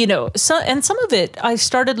 and some of it, I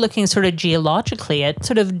started looking sort of geologically at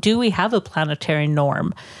sort of, do we have a planetary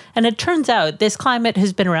norm? And it turns out this climate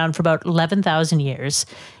has been around for about 11,000 years.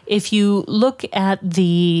 If you look at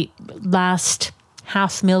the last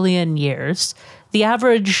 500,000 years, the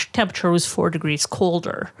average temperature was 4 degrees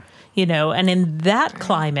colder, and in that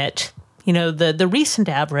climate, the recent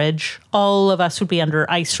average, all of us would be under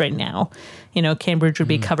ice right now. Cambridge would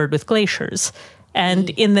be covered with glaciers. And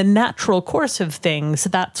in the natural course of things,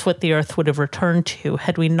 that's what the Earth would have returned to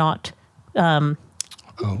had we not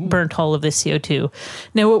burnt all of the CO2.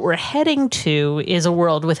 Now, what we're heading to is a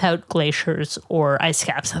world without glaciers or ice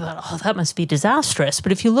caps. I thought, that must be disastrous.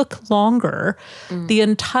 But if you look longer, the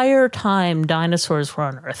entire time dinosaurs were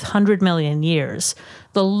on Earth, 100 million years,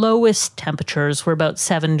 the lowest temperatures were about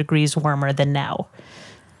 7 degrees warmer than now.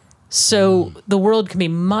 So the world can be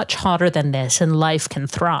much hotter than this and life can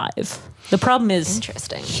thrive. The problem is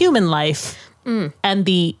human life and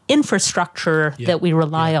the infrastructure that we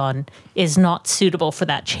rely on is not suitable for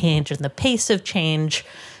that change and the pace of change.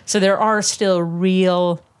 So there are still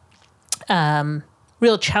real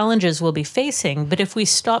challenges we'll be facing. But if we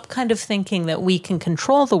stop kind of thinking that we can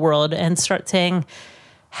control the world and start saying,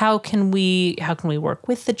 how can we work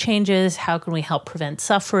with the changes? How can we help prevent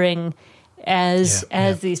suffering as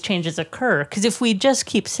these changes occur? Because if we just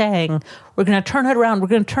keep saying, we're going to turn it around, we're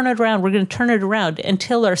going to turn it around, we're going to turn it around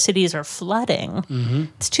until our cities are flooding,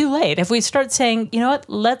 it's too late. If we start saying,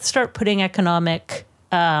 let's start putting economic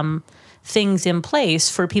things in place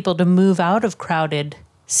for people to move out of crowded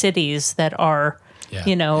cities that are,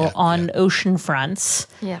 on ocean fronts,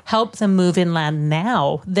 help them move inland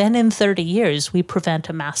now, then in 30 years, we prevent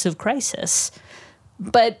a massive crisis.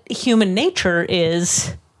 But human nature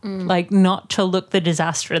is not to look the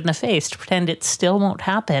disaster in the face, to pretend it still won't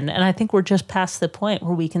happen. And I think we're just past the point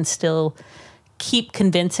where we can still keep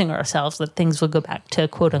convincing ourselves that things will go back to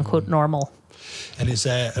quote unquote normal. And is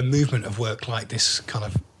there a movement of work like this kind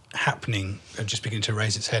of happening and just beginning to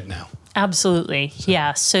raise its head now? Absolutely.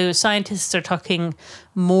 Yeah. So scientists are talking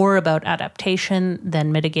more about adaptation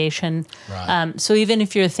than mitigation. Right. So even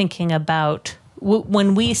if you're thinking about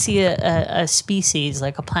when we see a species,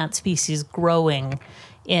 like a plant species growing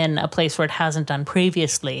in a place where it hasn't done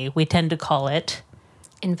previously, we tend to call it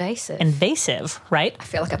Invasive, right? I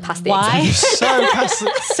feel like I passed the Why? exam.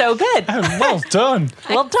 So good. Oh, well done.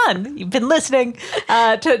 Well done. You've been listening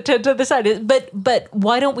to the side. But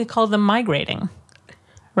why don't we call them migrating?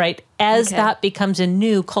 Right? As that becomes a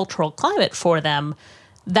new cultural climate for them,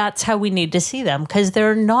 that's how we need to see them, because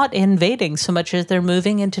they're not invading so much as they're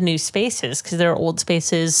moving into new spaces, because their old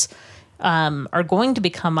spaces are going to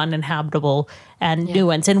become uninhabitable and new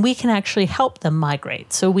ones. And we can actually help them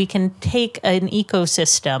migrate. So we can take an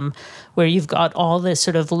ecosystem where you've got all this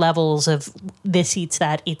sort of levels of this eats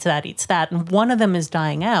that, eats that, eats that, and one of them is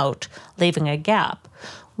dying out, leaving a gap.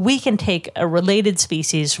 We can take a related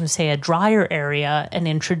species from, say, a drier area and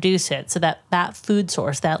introduce it so that that food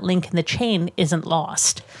source, that link in the chain, isn't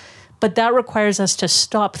lost. But that requires us to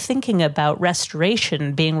stop thinking about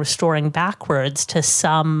restoration being restoring backwards to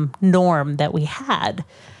some norm that we had,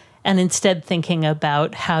 and instead thinking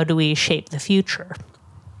about how do we shape the future.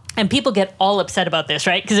 And people get all upset about this,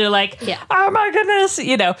 right? Because they're like, oh my goodness,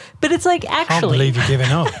 But it's like, actually, Can't believe you're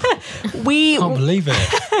giving up. Can't believe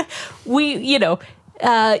it.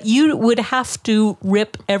 You would have to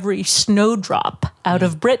rip every snowdrop out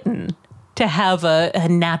of Britain to have a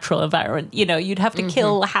natural environment. You'd have to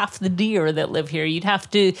kill half the deer that live here. You'd have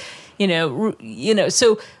to,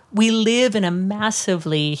 so we live in a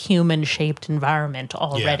massively human-shaped environment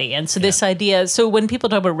already. Yeah. And so this idea, so when people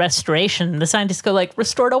talk about restoration, the scientists go like,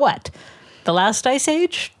 restore to what? The last ice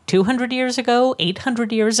age? 200 years ago?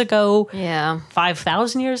 800 years ago?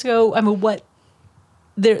 5,000 years ago? I mean, what?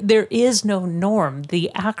 There is no norm.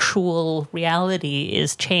 The actual reality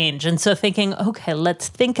is change. And so thinking, okay, let's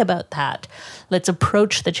think about that. Let's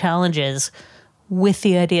approach the challenges with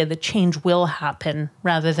the idea that change will happen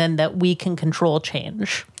rather than that we can control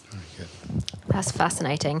change. That's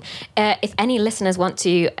fascinating. If any listeners want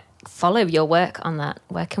to follow your work on that,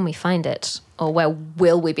 where can we find it? Or where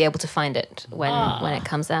will we be able to find it when it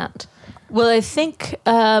comes out? Well, I think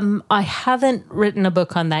I haven't written a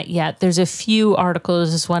book on that yet. There's a few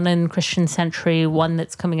articles. There's one in Christian Century, one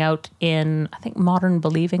that's coming out in, I think, Modern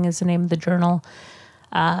Believing is the name of the journal.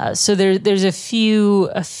 So there's a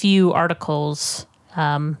few articles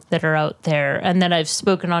that are out there. And then I've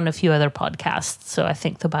spoken on a few other podcasts. So I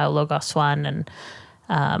think the Biologos one and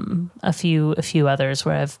a few others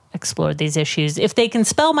where I've explored these issues. If they can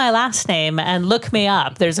spell my last name and look me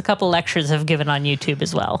up, there's a couple lectures I've given on YouTube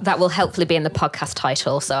as well. That will hopefully be in the podcast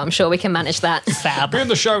title, so I'm sure we can manage that. Fab. Be in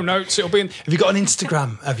the show notes. It'll be in. Have you got an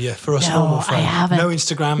Instagram? Have you for us normal friends? I haven't. No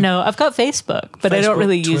Instagram. No, I've got Facebook, but I don't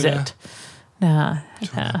really use Twitter. it. No.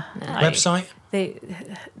 Website.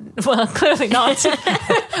 Well, clearly not.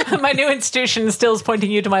 My new institution still is pointing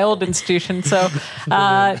you to my old institution. So,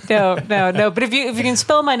 no. But if you can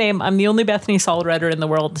spell my name, I'm the only Bethany Sollereder in the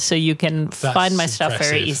world, so you can find my stuff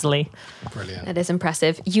very easily. Brilliant. It is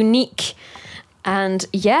impressive. Unique. And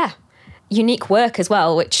unique work as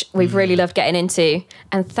well, which we've really loved getting into.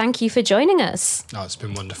 And thank you for joining us. Oh, it's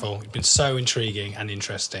been wonderful. It's been so intriguing and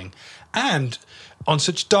interesting. And on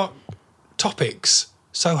such dark topics,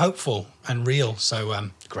 so hopeful and real. So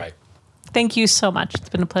great. Thank you so much. It's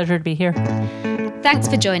been a pleasure to be here. Thanks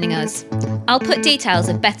for joining us. I'll put details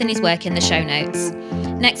of Bethany's work in the show notes.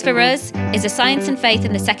 Next for us is a Science and Faith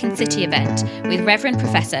in the Second City event with Reverend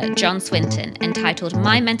Professor John Swinton entitled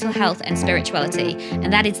My Mental Health and Spirituality,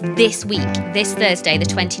 and that is this week, this Thursday, the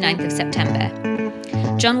 29th of September.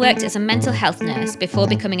 John worked as a mental health nurse before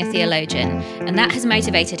becoming a theologian, and that has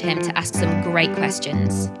motivated him to ask some great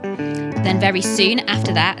questions. Then very soon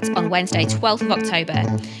after that, on Wednesday 12th of October,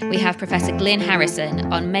 we have Professor Glyn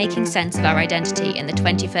Harrison on making sense of our identity in the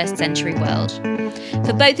 21st century world.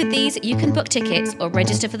 For both of these, you can book tickets or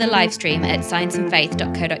register for the live stream at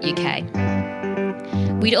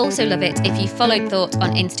scienceandfaith.co.uk. We'd also love it if you followed Thought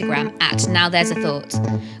on Instagram at Now There's a Thought,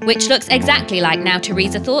 which looks exactly like Now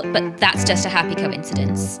Teresa Thought, but that's just a happy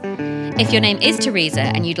coincidence. If your name is Teresa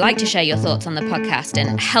and you'd like to share your thoughts on the podcast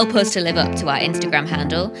and help us to live up to our Instagram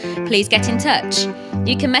handle, please get in touch.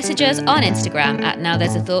 You can message us on Instagram at Now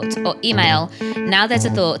There's a Thought or email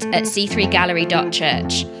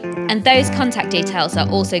nowthere'sathought@c3gallery.church. And those contact details are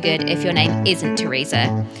also good if your name isn't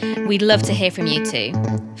Teresa. We'd love to hear from you too.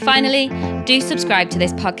 Finally, do subscribe to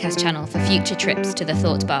this podcast channel for future trips to the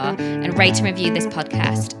Thought Bar and rate and review this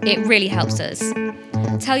podcast. It really helps us.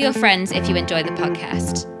 Tell your friends if you enjoy the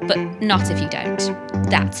podcast, but not if you don't.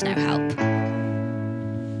 That's no help.